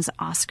things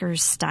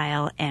Oscars,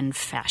 style, and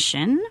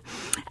fashion.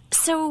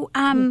 So,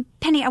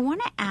 Penny, I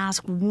want to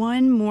ask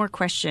one more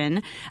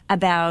question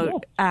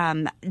about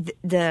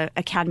the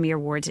Academy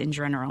Awards in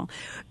general.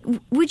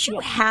 Would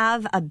you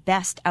have a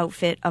best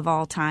outfit of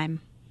all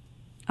time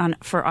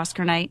for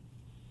Oscar night,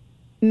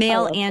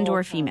 male and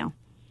or female?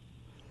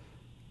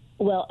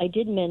 Well, I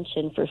did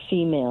mention for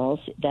females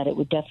that it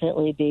would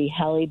definitely be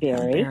Halle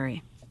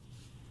Berry.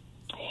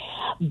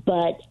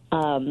 But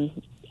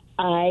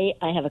I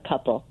have a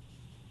couple.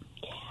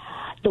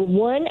 The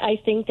one I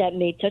think that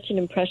made such an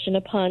impression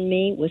upon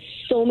me was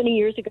so many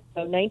years ago,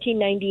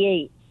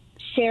 1998.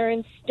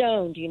 Sharon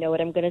Stone. Do you know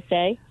what I'm going to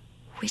say?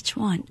 Which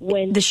one?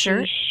 When The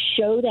shirt?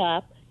 she showed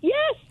up.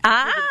 Yes.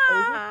 Ah! With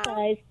an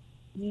oversized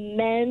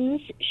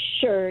men's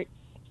shirt,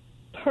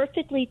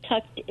 perfectly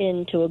tucked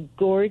into a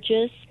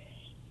gorgeous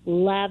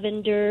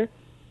lavender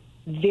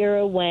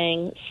Vera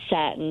Wang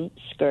satin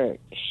skirt.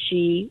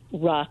 She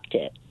rocked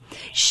it.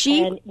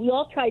 And we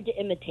all tried to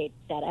imitate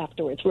that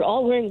afterwards. We're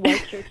all wearing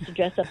white shirts to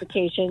dress up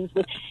occasions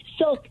with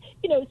silk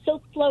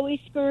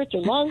flowy skirts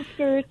or long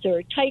skirts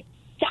or tight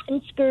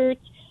satin skirts.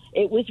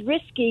 It was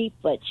risky,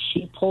 but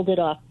she pulled it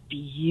off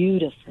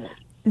beautifully.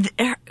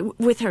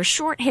 With her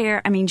short hair,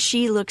 I mean,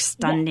 she looks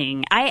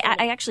stunning. I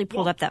actually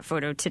pulled up that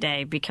photo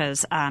today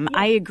because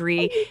I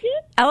agree.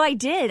 Oh, you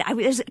did? Oh,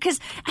 I did. Because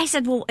I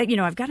said, well,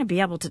 I've got to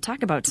be able to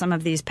talk about some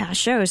of these past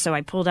shows. So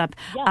I pulled up,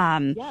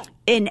 and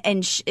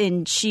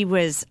she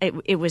was,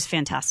 it was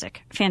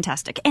fantastic,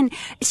 and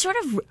sort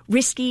of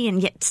risky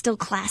and yet still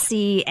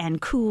classy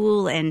and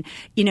cool. And,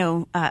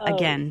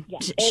 again,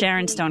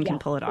 Sharon Stone can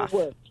pull it off.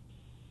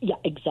 Yeah,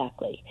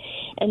 exactly.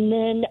 And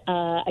then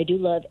I do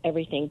love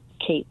everything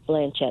Kate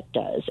Blanchett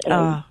does. And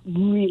I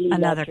really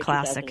another loved her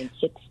classic.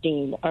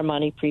 2016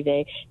 Armani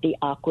Privé, the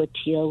aqua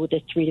teal with the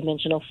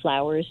three-dimensional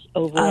flowers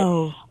over it,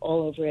 all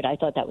over it. I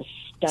thought that was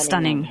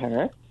stunning on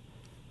her.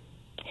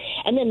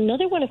 And then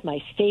another one of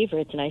my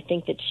favorites, and I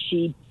think that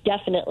she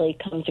definitely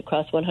comes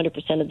across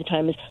 100% of the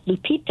time, is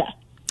Lupita.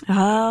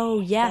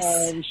 Oh,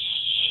 yes. And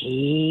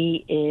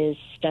she is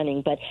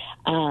stunning. But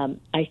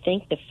I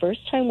think the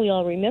first time we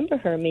all remember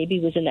her maybe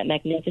was in that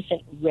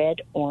magnificent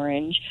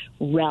red-orange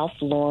Ralph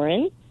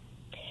Lauren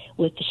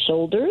with the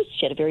shoulders.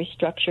 She had a very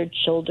structured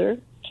shoulder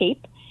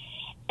cape.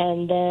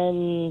 And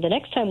then the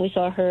next time we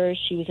saw her,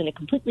 she was in a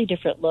completely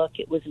different look.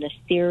 It was an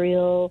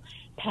ethereal,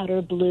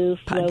 powder blue,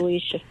 flowy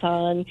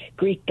chiffon,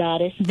 Greek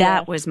goddess.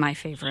 That was my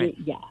favorite.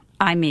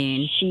 I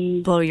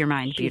mean, blow your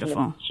mind.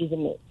 Beautiful. She's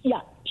amazing.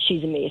 Yeah,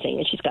 she's amazing.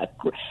 And she's got,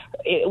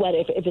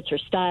 if it's her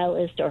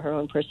stylist or her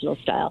own personal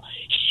style,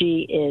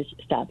 she is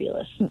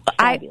fabulous.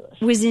 I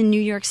was in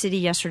New York City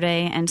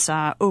yesterday and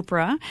saw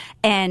Oprah,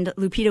 and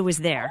Lupita was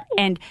there.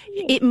 And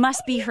it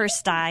must be her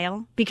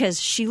style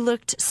because she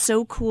looked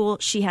so cool.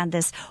 She had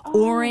this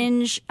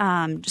orange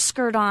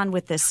skirt on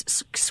with this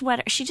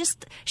sweater. She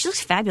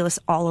looks fabulous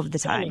all of the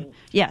time.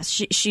 Yes,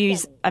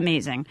 she's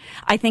amazing.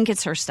 I think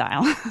it's her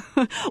style.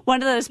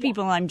 One of those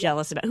people I'm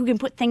jealous about who can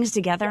put things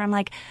together. I'm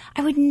like,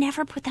 I would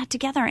never put that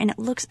together, and it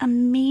looks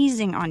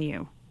amazing on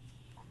you.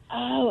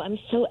 Oh,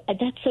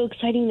 that's so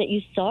exciting that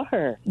you saw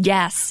her.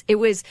 Yes, it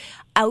was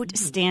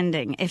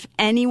outstanding. If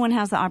anyone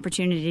has the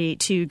opportunity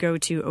to go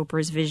to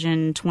Oprah's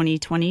Vision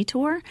 2020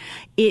 tour,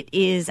 it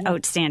is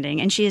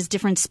outstanding. And she has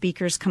different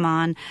speakers come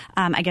on.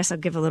 I guess I'll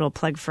give a little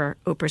plug for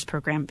Oprah's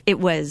program. It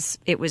was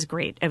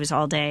great. It was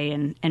all day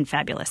and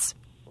fabulous.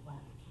 Wow.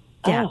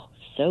 Yeah. Oh,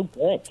 so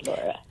good,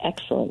 Laura.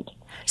 Excellent.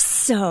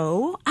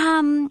 So,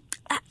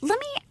 let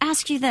me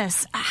ask you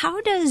this.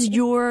 How does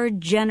your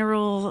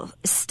general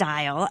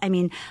style, I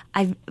mean,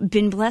 I've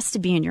been blessed to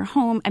be in your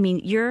home. I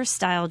mean, your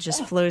style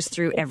just flows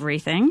through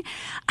everything.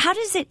 How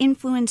does it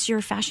influence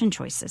your fashion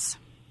choices?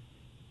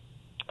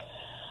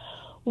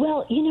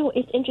 Well,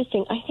 it's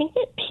interesting. I think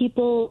that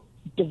people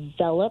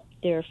develop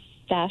their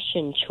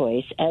fashion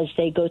choice as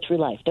they go through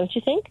life, don't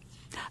you think?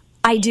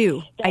 I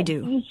do.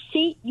 You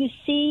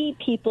see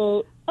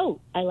people.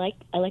 Oh, I like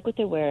what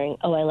they're wearing.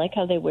 Oh, I like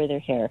how they wear their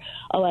hair.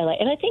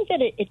 And I think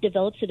that it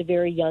develops at a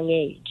very young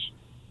age.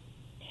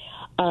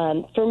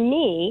 For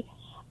me,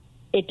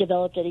 it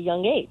developed at a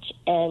young age.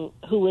 And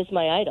who was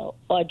my idol?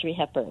 Audrey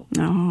Hepburn.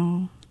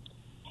 Oh.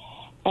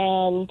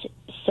 And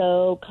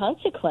so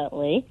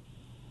consequently,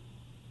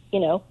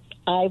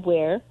 I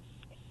wear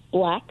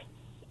black.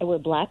 I wear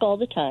black all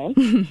the time.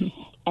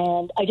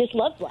 And I just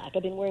love black.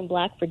 I've been wearing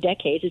black for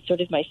decades. It's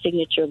sort of my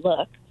signature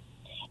look.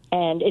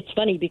 And it's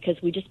funny because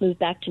we just moved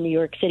back to New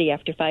York City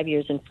after 5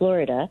 years in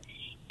Florida.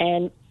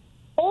 And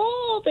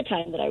all the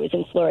time that I was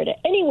in Florida,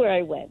 anywhere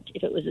I went,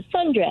 if it was a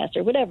sundress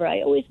or whatever,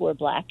 I always wore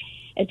black.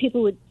 And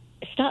people would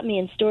stop me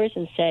in stores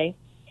and say,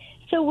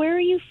 so where are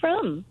you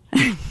from?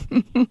 Do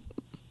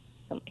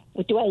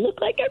I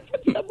look like I'm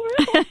from somewhere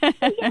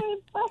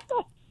else?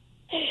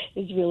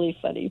 It's really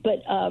funny.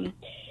 But, I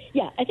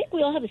think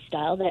we all have a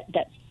style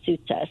that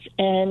suits us.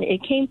 And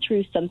it came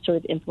through some sort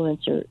of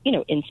influence or,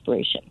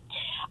 inspiration.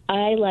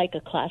 I like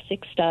a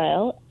classic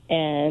style,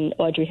 and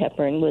Audrey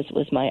Hepburn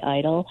was my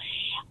idol.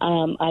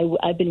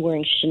 I've been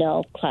wearing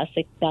Chanel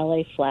classic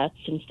ballet flats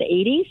since the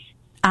 80s.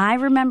 I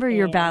remember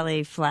your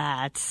ballet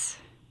flats.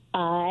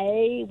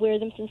 I wear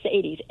them since the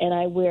 80s, and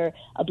I wear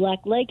a black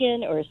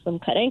legging or a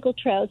slim-cut ankle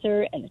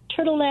trouser and a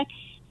turtleneck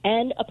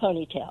and a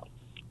ponytail.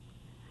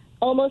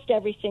 Almost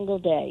every single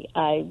day.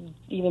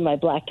 Even my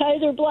black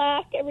ties are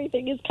black.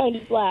 Everything is kind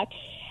of black.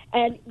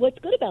 And what's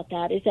good about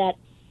that is that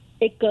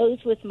it goes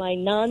with my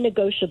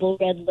non-negotiable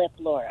red lip,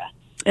 Laura.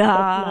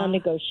 That's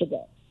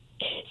non-negotiable.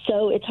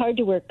 So it's hard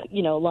to wear,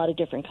 a lot of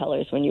different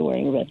colors when you're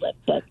wearing a red lip.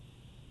 But,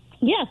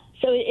 yeah,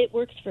 so it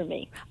works for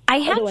me.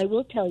 Although I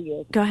will tell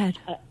you. Go ahead.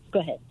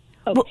 Go ahead.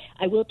 Oh, Well-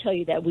 I will tell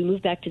you that we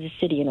moved back to the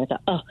city, and I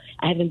thought,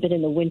 I haven't been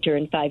in the winter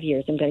in 5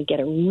 years. I'm going to get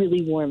a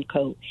really warm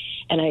coat.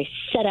 And I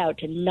set out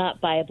to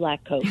not buy a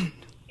black coat.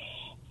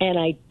 And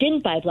I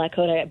didn't buy a black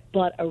coat. I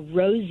bought a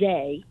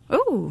rosé,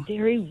 Ooh.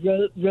 very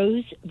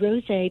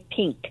rosé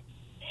pink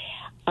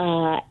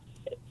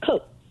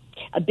coat,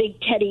 a big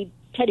teddy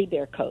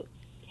bear coat.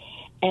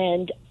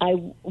 And I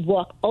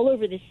walk all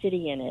over the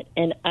city in it.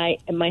 And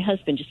my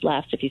husband just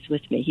laughs if he's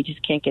with me. He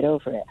just can't get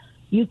over it.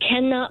 You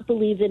cannot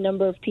believe the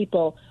number of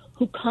people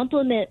who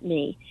compliment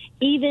me.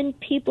 Even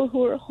people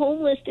who are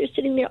homeless, they're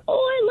sitting there, oh,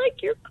 I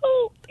like your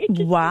coat. It's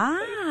just,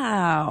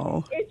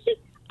 Wow. it's just,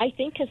 I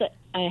think because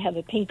I have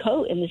a pink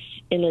coat in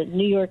a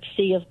New York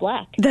sea of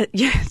black.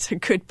 That's a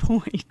good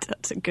point.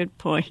 That's a good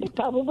point. It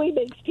probably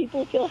makes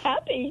people feel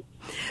happy.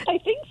 I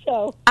think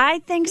so. I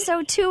think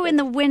so, too, in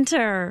the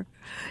winter.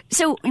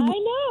 So I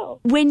know.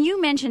 when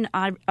you mentioned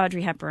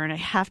Audrey Hepburn, I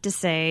have to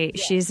say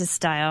she's a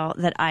style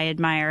that I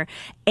admire.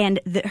 And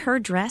her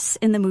dress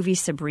in the movie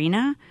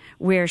Sabrina,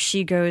 where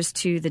she goes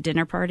to the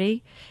dinner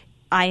party,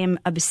 I am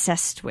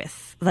obsessed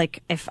with.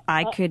 Like, if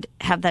I could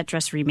have that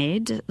dress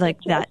remade, like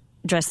that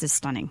dress is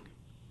stunning.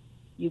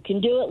 You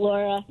can do it,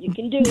 Laura. You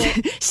can do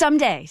it.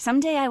 Someday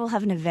I will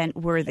have an event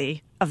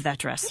worthy of that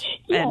dress.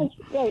 Yes,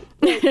 right.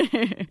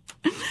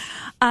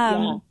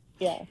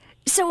 Yeah.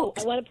 So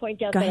I want to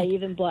point out Go that ahead. I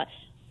even bought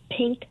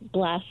pink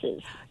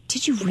glasses.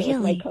 did you with my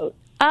really? coat.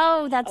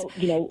 Oh, that's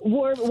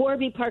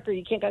Warby Parker.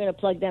 I'm going to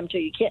plug them too.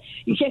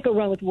 You can't go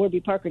wrong with Warby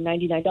Parker.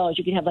 $99.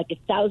 You can have like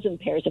 1,000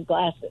 pairs of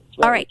glasses.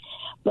 Right? all right.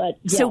 But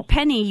So, yes.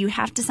 Penny, you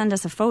have to send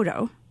us a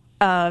photo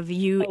of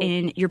you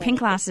in your pink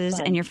glasses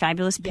and your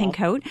fabulous pink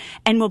coat,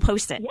 and we'll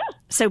post it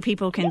so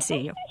people can see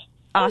you.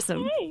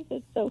 Awesome. Okay.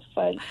 It's so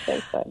fun.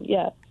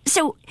 Yeah.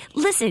 So,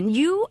 listen,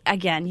 you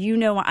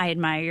know I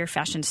admire your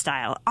fashion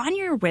style. On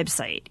your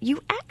website,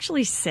 you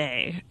actually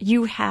say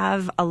you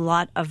have a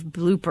lot of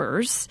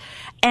bloopers,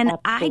 and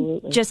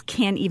Absolutely. I just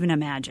can't even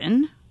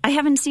imagine. I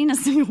haven't seen a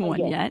single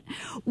one yet.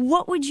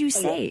 What would you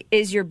say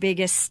is your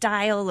biggest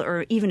style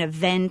or even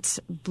event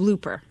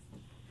blooper?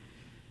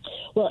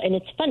 Well, and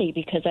it's funny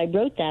because I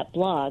wrote that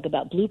blog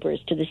about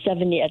bloopers to the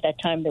 70. At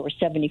that time, there were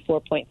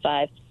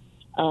 74.5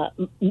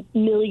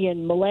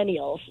 million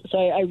millennials. So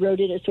I wrote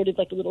it as sort of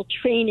like a little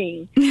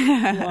training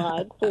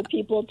blog for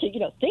people to,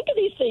 think of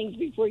these things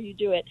before you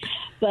do it.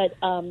 But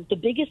the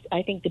biggest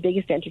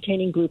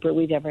entertaining blooper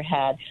we've ever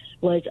had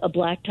was a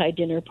black tie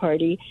dinner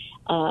party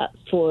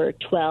for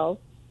 12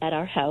 at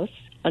our house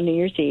on New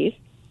Year's Eve.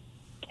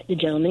 The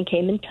gentlemen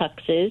came in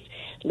tuxes.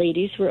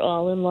 Ladies were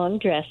all in long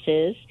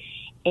dresses.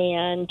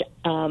 And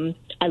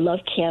I love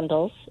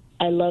candles.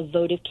 I love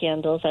votive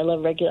candles. I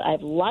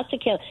have lots of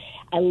candles.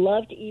 I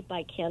love to eat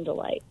by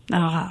candlelight.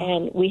 Oh.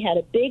 And we had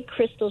a big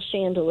crystal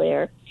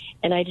chandelier,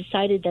 and I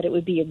decided that it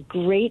would be a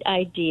great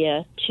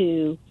idea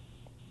to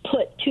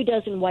put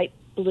 24 white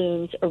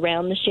balloons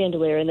around the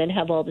chandelier and then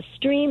have all the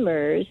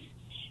streamers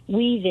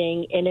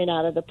weaving in and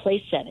out of the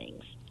place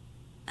settings.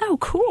 Oh,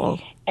 cool.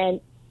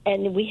 And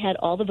we had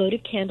all the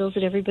votive candles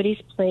at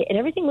everybody's plate, and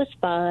everything was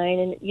fine.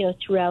 And,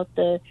 throughout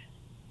the,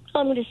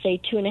 I'm going to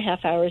say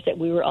 2.5 hours that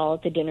we were all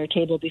at the dinner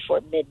table before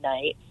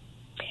midnight,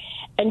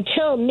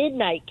 until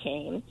midnight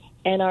came,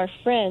 and our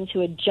friends who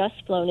had just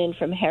flown in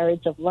from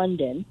Harrods of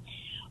London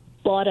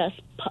bought us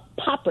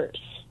poppers.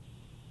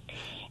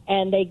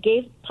 And they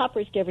gave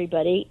poppers to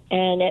everybody,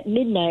 and at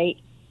midnight,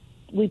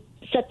 we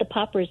set the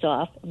poppers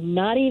off,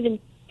 not even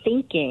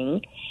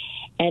thinking,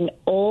 and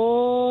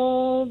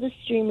all the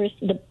streamers,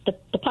 the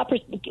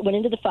poppers went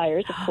into the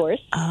fires, of course.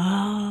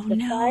 Oh, the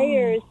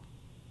fires,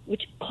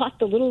 which caught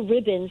the little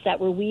ribbons that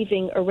were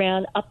weaving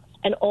around up,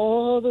 and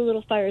all the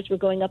little fires were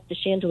going up the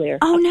chandelier.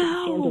 Oh, up no.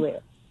 The chandelier.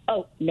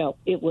 Oh, no,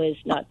 it was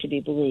not to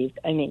be believed.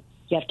 I mean,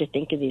 you have to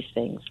think of these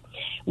things.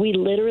 We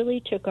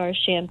literally took our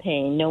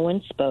champagne, no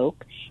one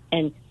spoke,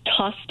 and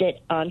tossed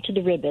it onto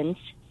the ribbons,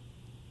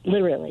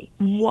 literally.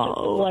 Whoa. Took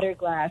the water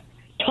glass,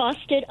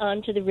 tossed it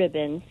onto the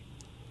ribbons.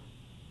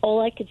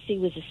 All I could see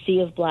was a sea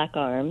of black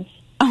arms.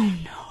 Oh,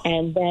 no.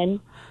 And then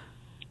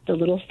the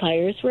little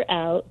fires were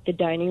out. The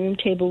dining room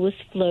table was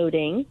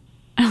floating.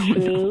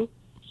 True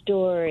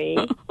story.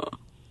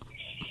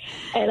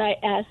 And I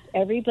asked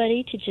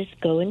everybody to just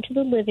go into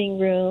the living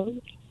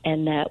room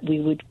and that we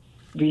would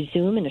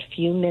resume in a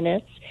few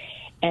minutes.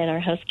 And our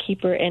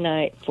housekeeper and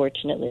I,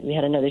 fortunately, we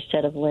had another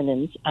set of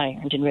linens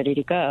ironed and ready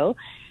to go,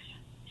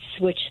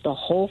 switched the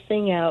whole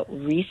thing out,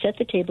 reset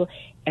the table.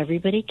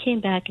 Everybody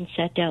came back and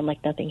sat down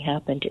like nothing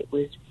happened. It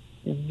was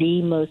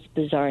the most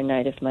bizarre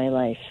night of my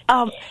life.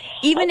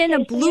 Even in a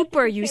Okay, so you have to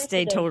blooper, you prepare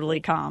stayed for those. totally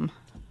calm.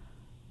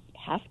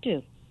 Have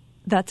to.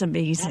 That's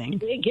amazing.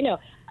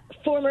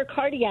 Former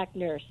cardiac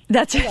nurse.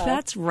 That's Hello.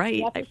 right.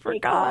 You have to I stay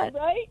forgot.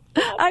 calm, right?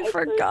 Yeah, I my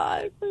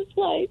forgot. First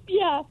life.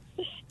 Yeah,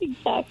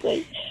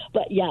 exactly.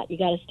 But yeah, you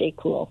got to stay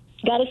cool.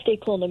 Got to stay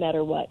cool no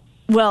matter what.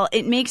 Well,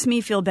 it makes me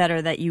feel better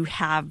that you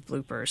have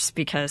bloopers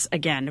because,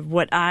 again,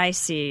 what I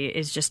see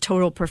is just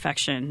total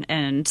perfection.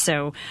 And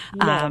so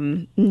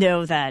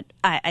know that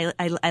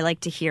I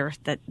like to hear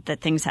that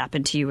things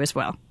happen to you as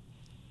well.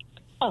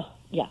 Oh,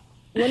 yeah.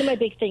 One of my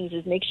big things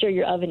is make sure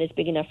your oven is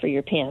big enough for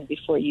your pan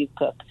before you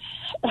cook.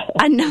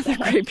 Another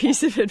great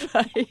piece of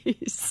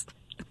advice.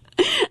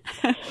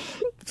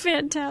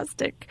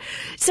 Fantastic.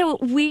 So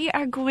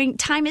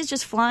time is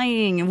just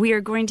flying. We are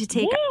going to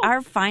take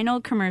our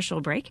final commercial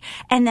break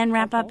and then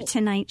wrap up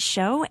tonight's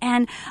show.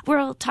 And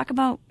we'll talk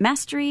about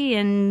mastery.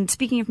 And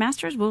speaking of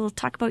masters, we'll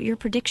talk about your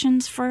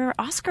predictions for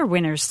Oscar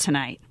winners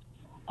tonight.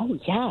 Oh,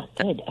 yeah.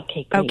 Good.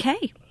 Okay, great.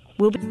 Okay.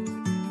 We'll be...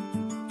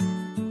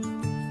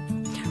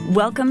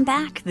 Welcome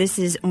back. This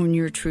is Own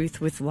Your Truth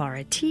with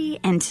Laura T.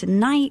 And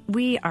tonight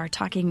we are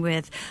talking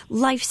with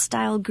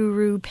lifestyle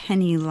guru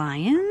Penny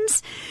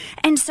Lyons.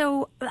 And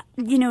so,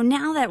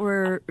 now that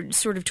we're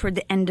sort of toward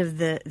the end of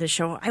the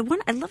show, I'd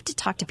love to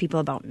talk to people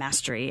about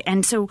mastery.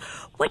 And so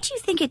what do you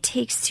think it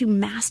takes to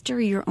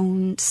master your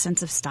own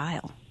sense of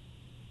style?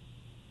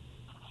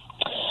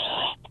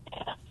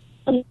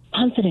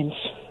 Confidence.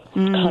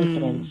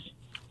 Confidence.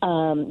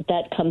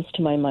 That comes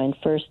to my mind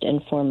first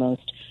and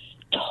foremost.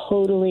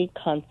 Totally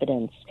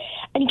confidence.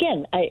 And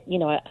again, I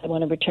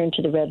want to return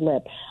to the red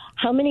lip.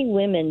 How many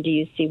women do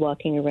you see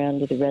walking around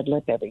with a red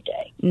lip every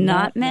day?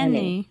 Not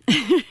many.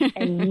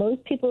 And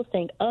most people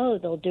think,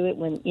 they'll do it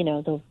when,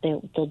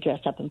 they'll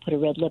dress up and put a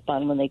red lip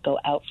on when they go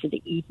out for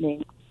the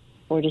evening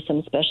or to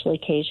some special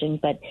occasion.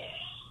 But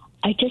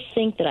I just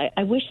think that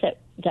I wish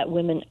that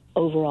women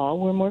overall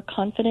were more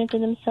confident in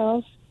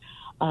themselves.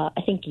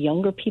 I think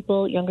younger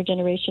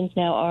generations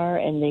now are,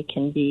 and they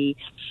can be,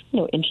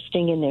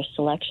 interesting in their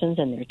selections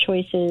and their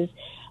choices.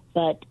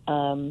 But,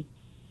 I'm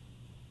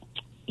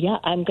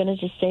going to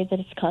just say that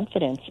it's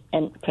confidence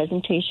and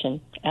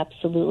presentation,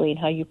 absolutely, and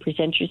how you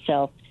present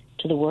yourself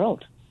to the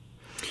world.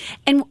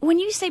 And when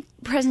you say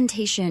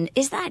presentation,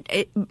 is that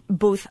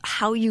both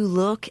how you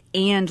look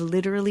and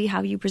literally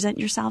how you present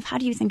yourself? How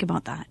do you think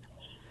about that?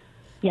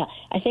 Yeah,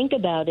 I think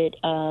about it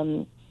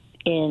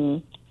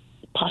in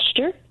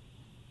posture.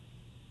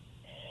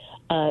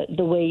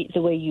 The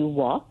way you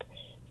walk,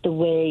 the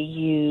way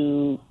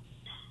you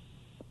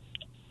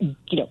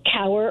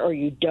cower or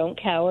you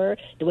don't cower,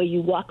 the way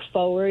you walk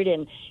forward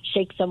and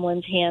shake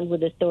someone's hand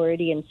with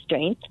authority and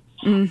strength.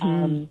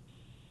 Mm-hmm.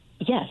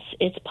 Yes,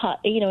 it's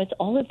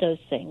all of those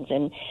things,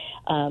 and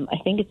I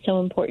think it's so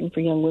important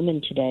for young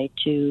women today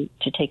to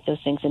take those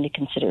things into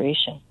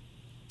consideration.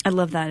 I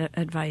love that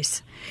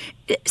advice.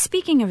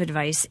 Speaking of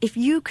advice, if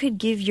you could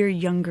give your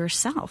younger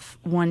self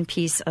one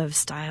piece of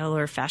style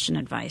or fashion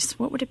advice,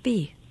 what would it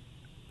be?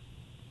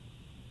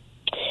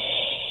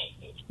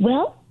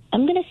 Well,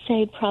 I'm going to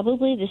say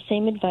probably the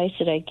same advice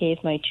that I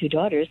gave my two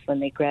daughters when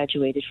they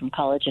graduated from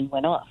college and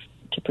went off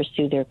to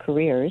pursue their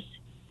careers.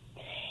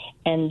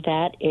 And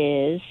that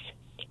is,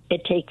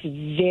 it takes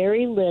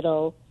very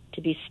little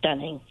to be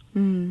stunning.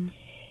 Mm.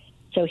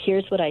 So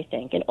here's what I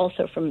think, and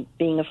also from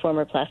being a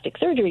former plastic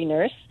surgery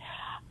nurse,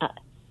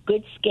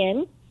 good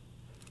skin,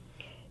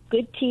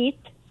 good teeth.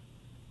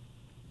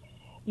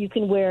 You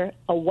can wear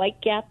a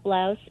white Gap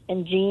blouse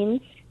and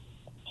jeans,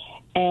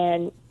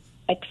 and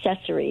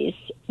accessories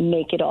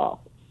make it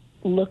all.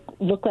 Look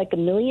like $1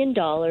 million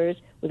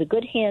with a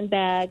good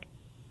handbag,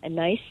 a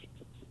nice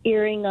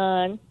earring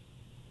on,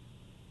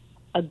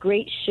 a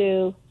great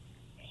shoe,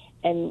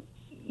 and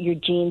your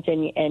jeans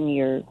and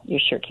your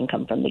shirt can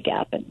come from the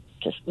Gap and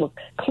just look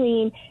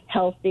clean,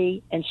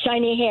 healthy, and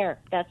shiny hair.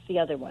 That's the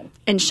other one.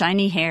 And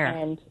shiny hair.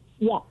 And,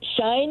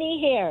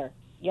 shiny hair.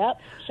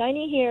 Yep,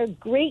 shiny hair,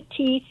 great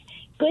teeth,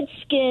 good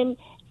skin,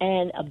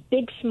 and a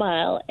big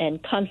smile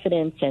and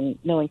confidence, and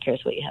no one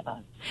cares what you have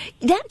on.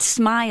 That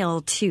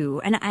smile, too,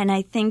 and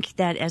I think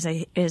that as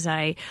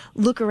I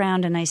look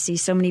around and I see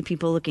so many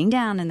people looking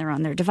down and they're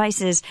on their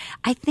devices,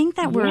 I think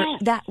that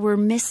we're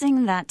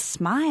missing that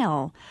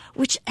smile,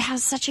 which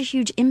has such a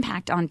huge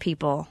impact on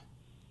people.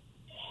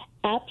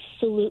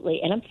 Absolutely.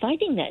 And I'm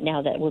finding that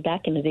now that we're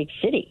back in the big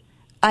city.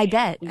 I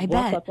bet.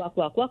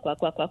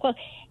 Walk.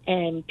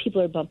 And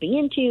people are bumping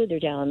into you. They're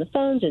down on the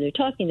phones or they're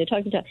talking.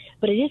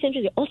 But it is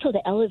interesting. Also,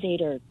 the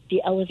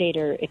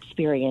elevator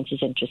experience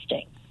is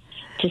interesting.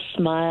 To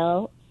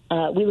smile.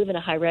 We live in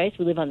a high-rise.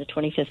 We live on the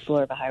 25th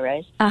floor of a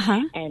high-rise.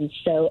 Uh-huh. And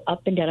so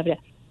up and down.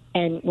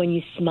 And when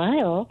you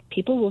smile,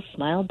 people will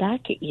smile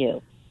back at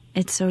you.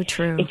 It's so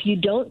true. If you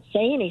don't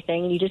say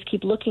anything and you just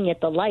keep looking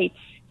at the lights,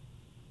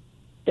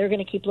 they're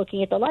going to keep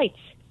looking at the lights.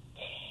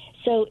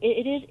 So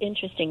it is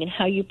interesting in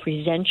how you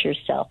present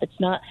yourself. It's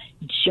not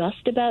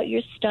just about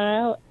your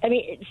style. I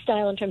mean,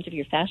 style in terms of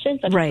your fashion.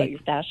 It's not just about your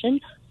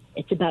fashion.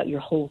 It's about your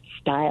whole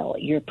style,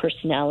 your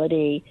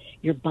personality,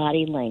 your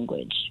body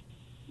language.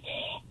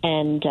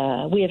 And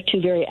we have two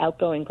very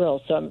outgoing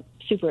girls, so I'm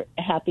super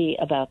happy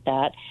about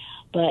that.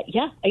 But,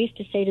 I used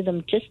to say to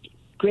them, just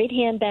great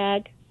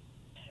handbag,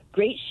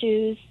 great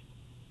shoes,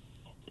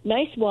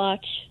 nice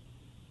watch,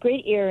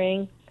 great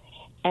earring,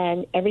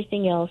 and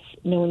everything else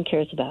no one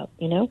cares about,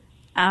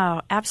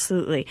 Oh,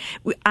 absolutely.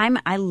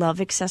 I love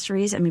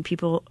accessories. I mean,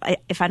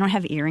 if I don't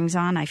have earrings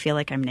on, I feel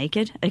like I'm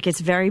naked. Like, it's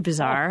very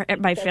bizarre.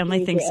 My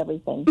family thinks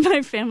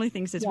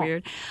it's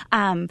weird.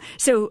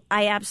 So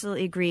I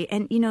absolutely agree.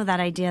 And that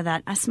idea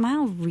that a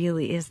smile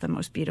really is the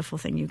most beautiful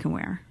thing you can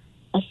wear.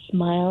 a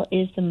smile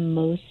is the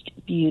most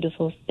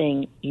beautiful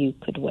thing you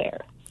could wear.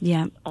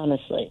 Yeah.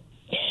 Honestly.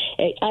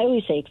 I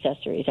always say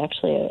accessories.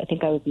 Actually, I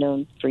think I was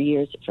known for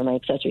years for my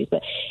accessories.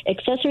 But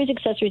accessories,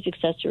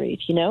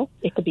 you know?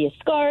 It could be a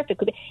scarf. It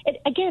could be...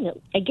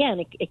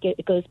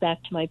 It goes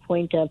back to my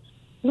point of,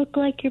 look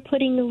like you're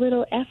putting a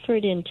little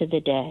effort into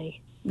the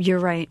day. You're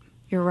right.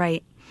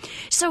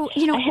 So,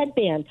 you know... A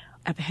headband.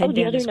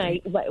 The other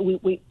night,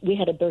 we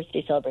had a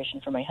birthday celebration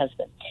for my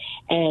husband,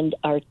 and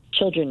our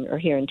children are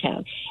here in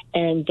town,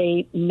 and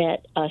they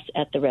met us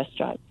at the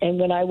restaurant. And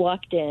when I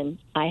walked in,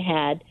 I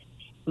had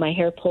my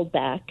hair pulled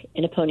back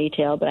in a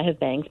ponytail, but I have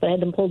bangs, but I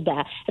had them pulled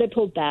back. I had it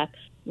pulled back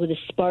with a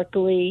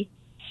sparkly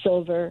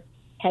silver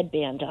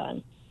headband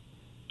on.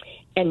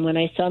 And when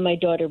I saw my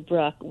daughter,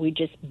 Brooke, we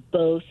just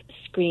both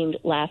screamed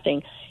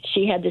laughing.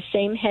 She had the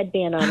same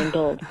headband on in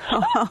gold.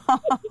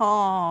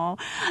 Oh,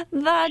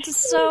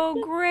 that's so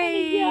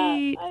great.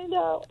 Yeah, I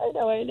know.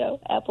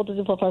 Apple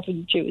doesn't fall far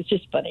from the tree. It's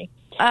just funny.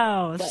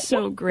 Oh, but,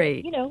 so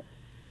great. You know,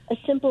 a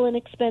simple,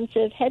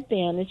 inexpensive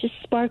headband. It's just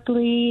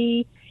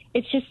sparkly.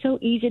 It's just so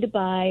easy to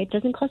buy. It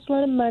doesn't cost a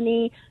lot of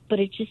money, but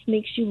it just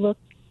makes you look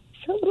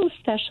so a little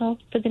special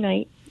for the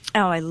night.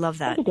 Oh, I love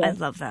that. I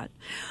love that.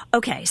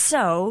 Okay,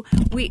 so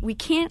we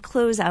can't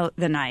close out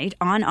the night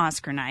on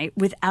Oscar night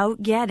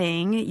without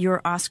getting your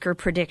Oscar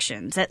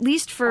predictions, at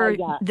least for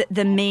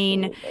the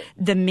main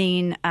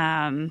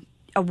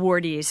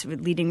awardees with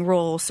leading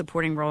role,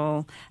 supporting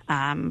role,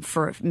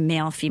 for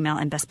male, female,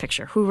 and Best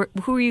Picture. Who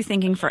are you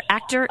thinking for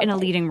actor in a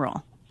leading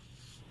role?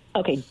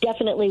 Okay,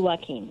 definitely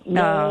Joaquin.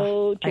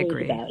 No two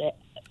ways about it.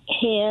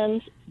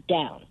 Hands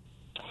down.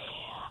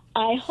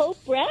 I hope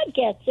Brad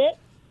gets it.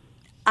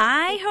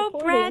 I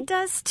hope Brad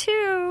does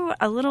too.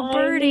 A little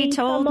birdie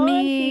told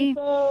me.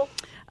 A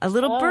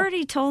little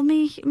birdie told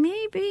me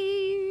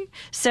maybe.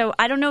 So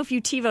I don't know if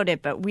you TiVoed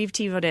it, but we've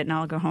TiVoed it, and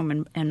I'll go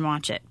home and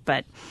watch it.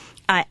 But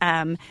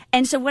and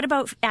so what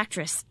about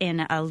actress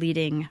in a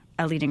leading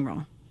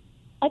role?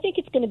 I think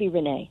it's going to be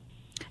Renee.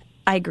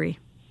 I agree.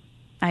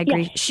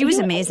 Yeah. She was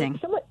amazing.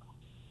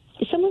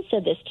 Someone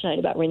said this tonight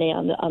about Renee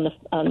on the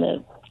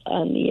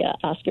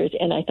Oscars,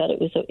 and I thought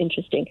it was so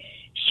interesting.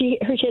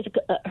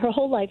 Her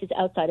whole life is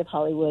outside of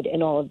Hollywood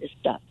and all of this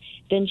stuff.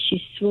 Then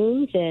she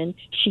swoons in.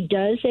 She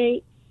does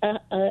a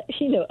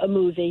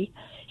movie.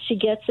 She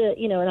gets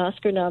an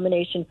Oscar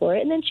nomination for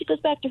it, and then she goes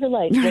back to her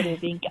life. Whether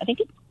being, I think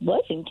it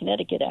was in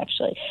Connecticut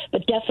actually,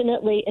 but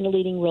definitely in a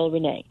leading role,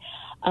 Renee.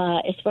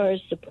 As far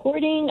as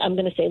supporting, I'm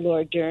going to say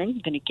Laura Dern. I'm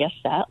going to guess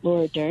that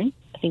Laura Dern.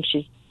 I think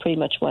she's pretty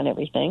much won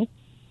everything.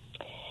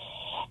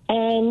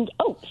 And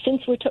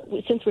since we're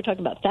talking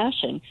about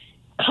fashion,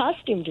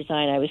 costume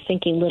design, I was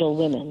thinking Little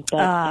Women, but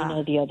I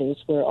know the others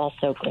were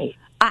also great.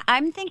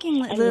 I'm thinking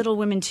Little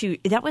Women too.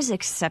 That was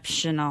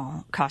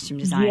exceptional costume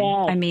design.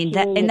 Yes, I mean,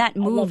 that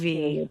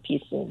movie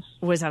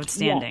was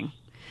outstanding.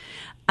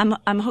 Yes.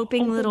 I'm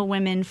hoping Little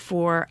Women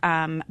for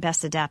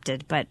Best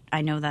Adapted, but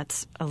I know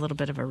that's a little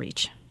bit of a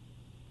reach.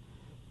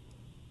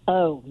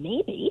 Oh,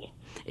 maybe.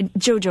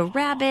 Jojo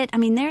Rabbit. I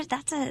mean, there's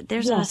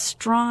a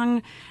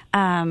strong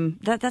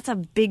that's a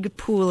big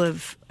pool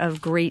of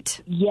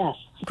great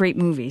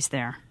movies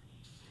there.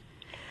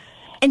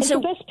 And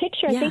so, for Best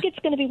Picture, I think it's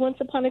going to be Once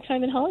Upon a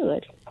Time in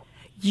Hollywood.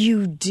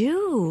 You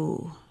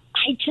do?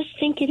 I just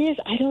think it is.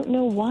 I don't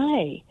know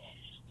why.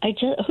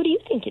 Who do you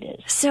think it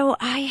is? So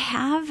I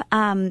have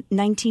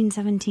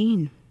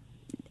 1917.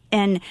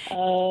 And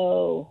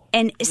so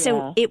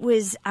it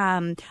was,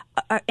 and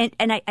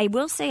I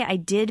will say I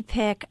did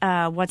pick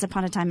Once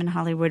Upon a Time in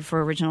Hollywood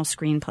for original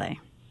screenplay.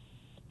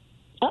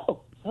 Oh,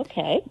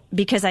 okay.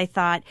 Because I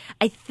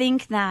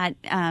think that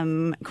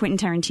Quentin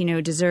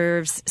Tarantino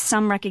deserves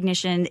some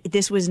recognition.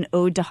 This was an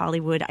ode to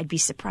Hollywood. I'd be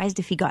surprised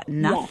if he got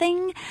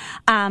nothing.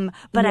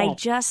 But I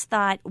just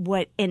thought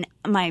and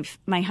my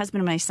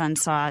husband and my son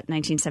saw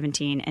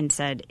 1917 and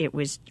said it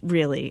was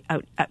really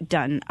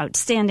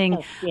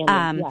outstanding.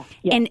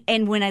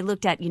 And when I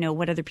looked at,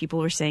 what other people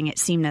were saying, it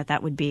seemed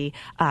that would be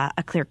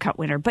a clear-cut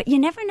winner. But you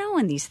never know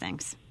in these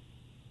things.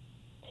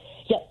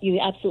 Yeah, you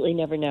absolutely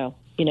never know,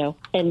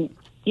 And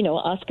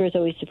Oscars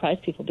always surprise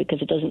people because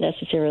it doesn't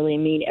necessarily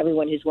mean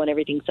everyone who's won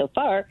everything so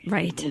far is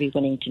going to be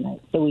winning tonight.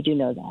 So we do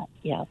know that,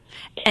 yeah.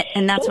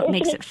 And that's what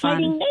makes it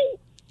fun. Night.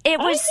 It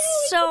was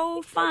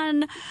so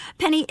fun.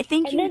 Penny,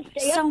 thank you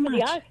so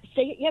much.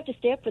 You have to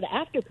stay up for the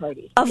after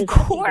party. Of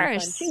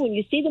course. Fun too, when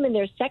you see them in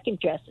their second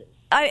dresses.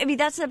 I mean,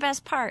 that's the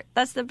best part.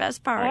 I know.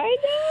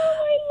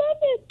 I love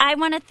it. I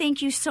want to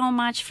thank you so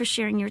much for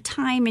sharing your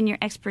time and your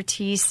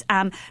expertise.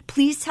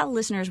 Please tell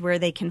listeners where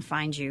they can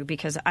find you,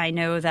 because I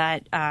know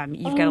that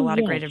you've got a lot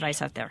of great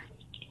advice out there.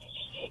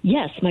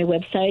 Yes, my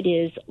website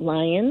is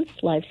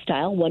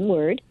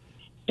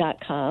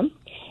LionsLifestyle.com,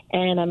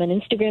 and I'm on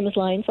Instagram as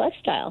Lions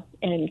Lifestyle,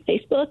 and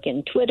Facebook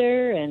and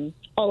Twitter and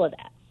all of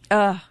that.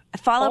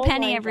 Follow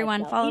Penny,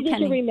 everyone. Follow Penny.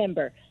 Easy to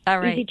remember. All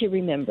right. Easy to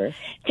remember.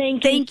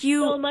 Thank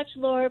you so much,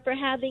 Laura, for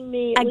having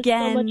me. It was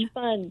so much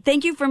fun.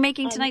 Thank you for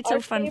making tonight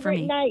so fun for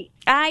me. Night.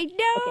 I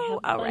know. Okay, have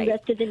all right. The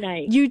rest of the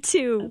night. You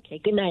too. Okay,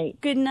 good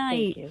night. Good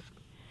night. Thank you.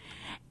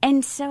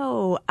 And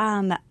so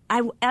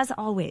as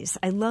always,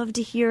 I love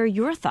to hear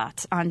your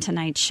thoughts on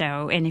tonight's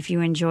show. And if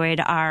you enjoyed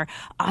our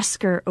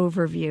Oscar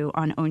overview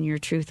on Own Your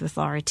Truth with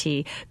Laura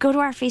T., go to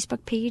our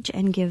Facebook page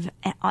and give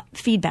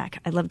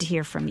feedback. I'd love to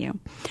hear from you.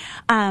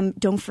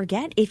 Don't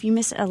forget, if you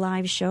miss a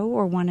live show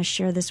or want to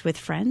share this with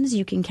friends,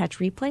 you can catch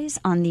replays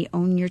on the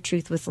Own Your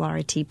Truth with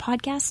Laura T.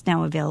 podcast,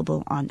 now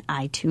available on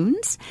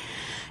iTunes.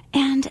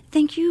 And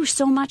thank you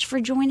so much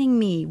for joining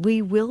me.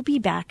 We will be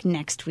back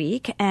next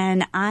week,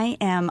 and I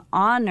am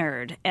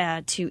honored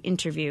to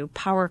interview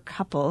power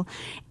couple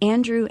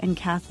Andrew and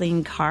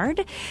Kathleen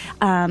Card.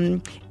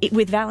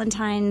 With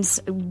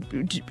Valentine's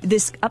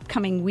this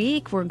upcoming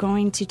week, we're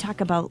going to talk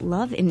about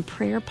love in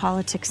prayer,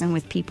 politics, and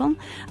with people.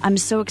 I'm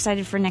so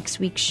excited for next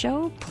week's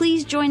show.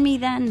 Please join me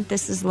then.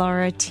 This is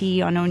Laura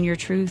T. on Own Your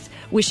Truth,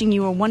 wishing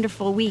you a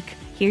wonderful week.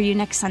 Hear you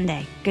next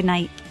Sunday. Good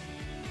night.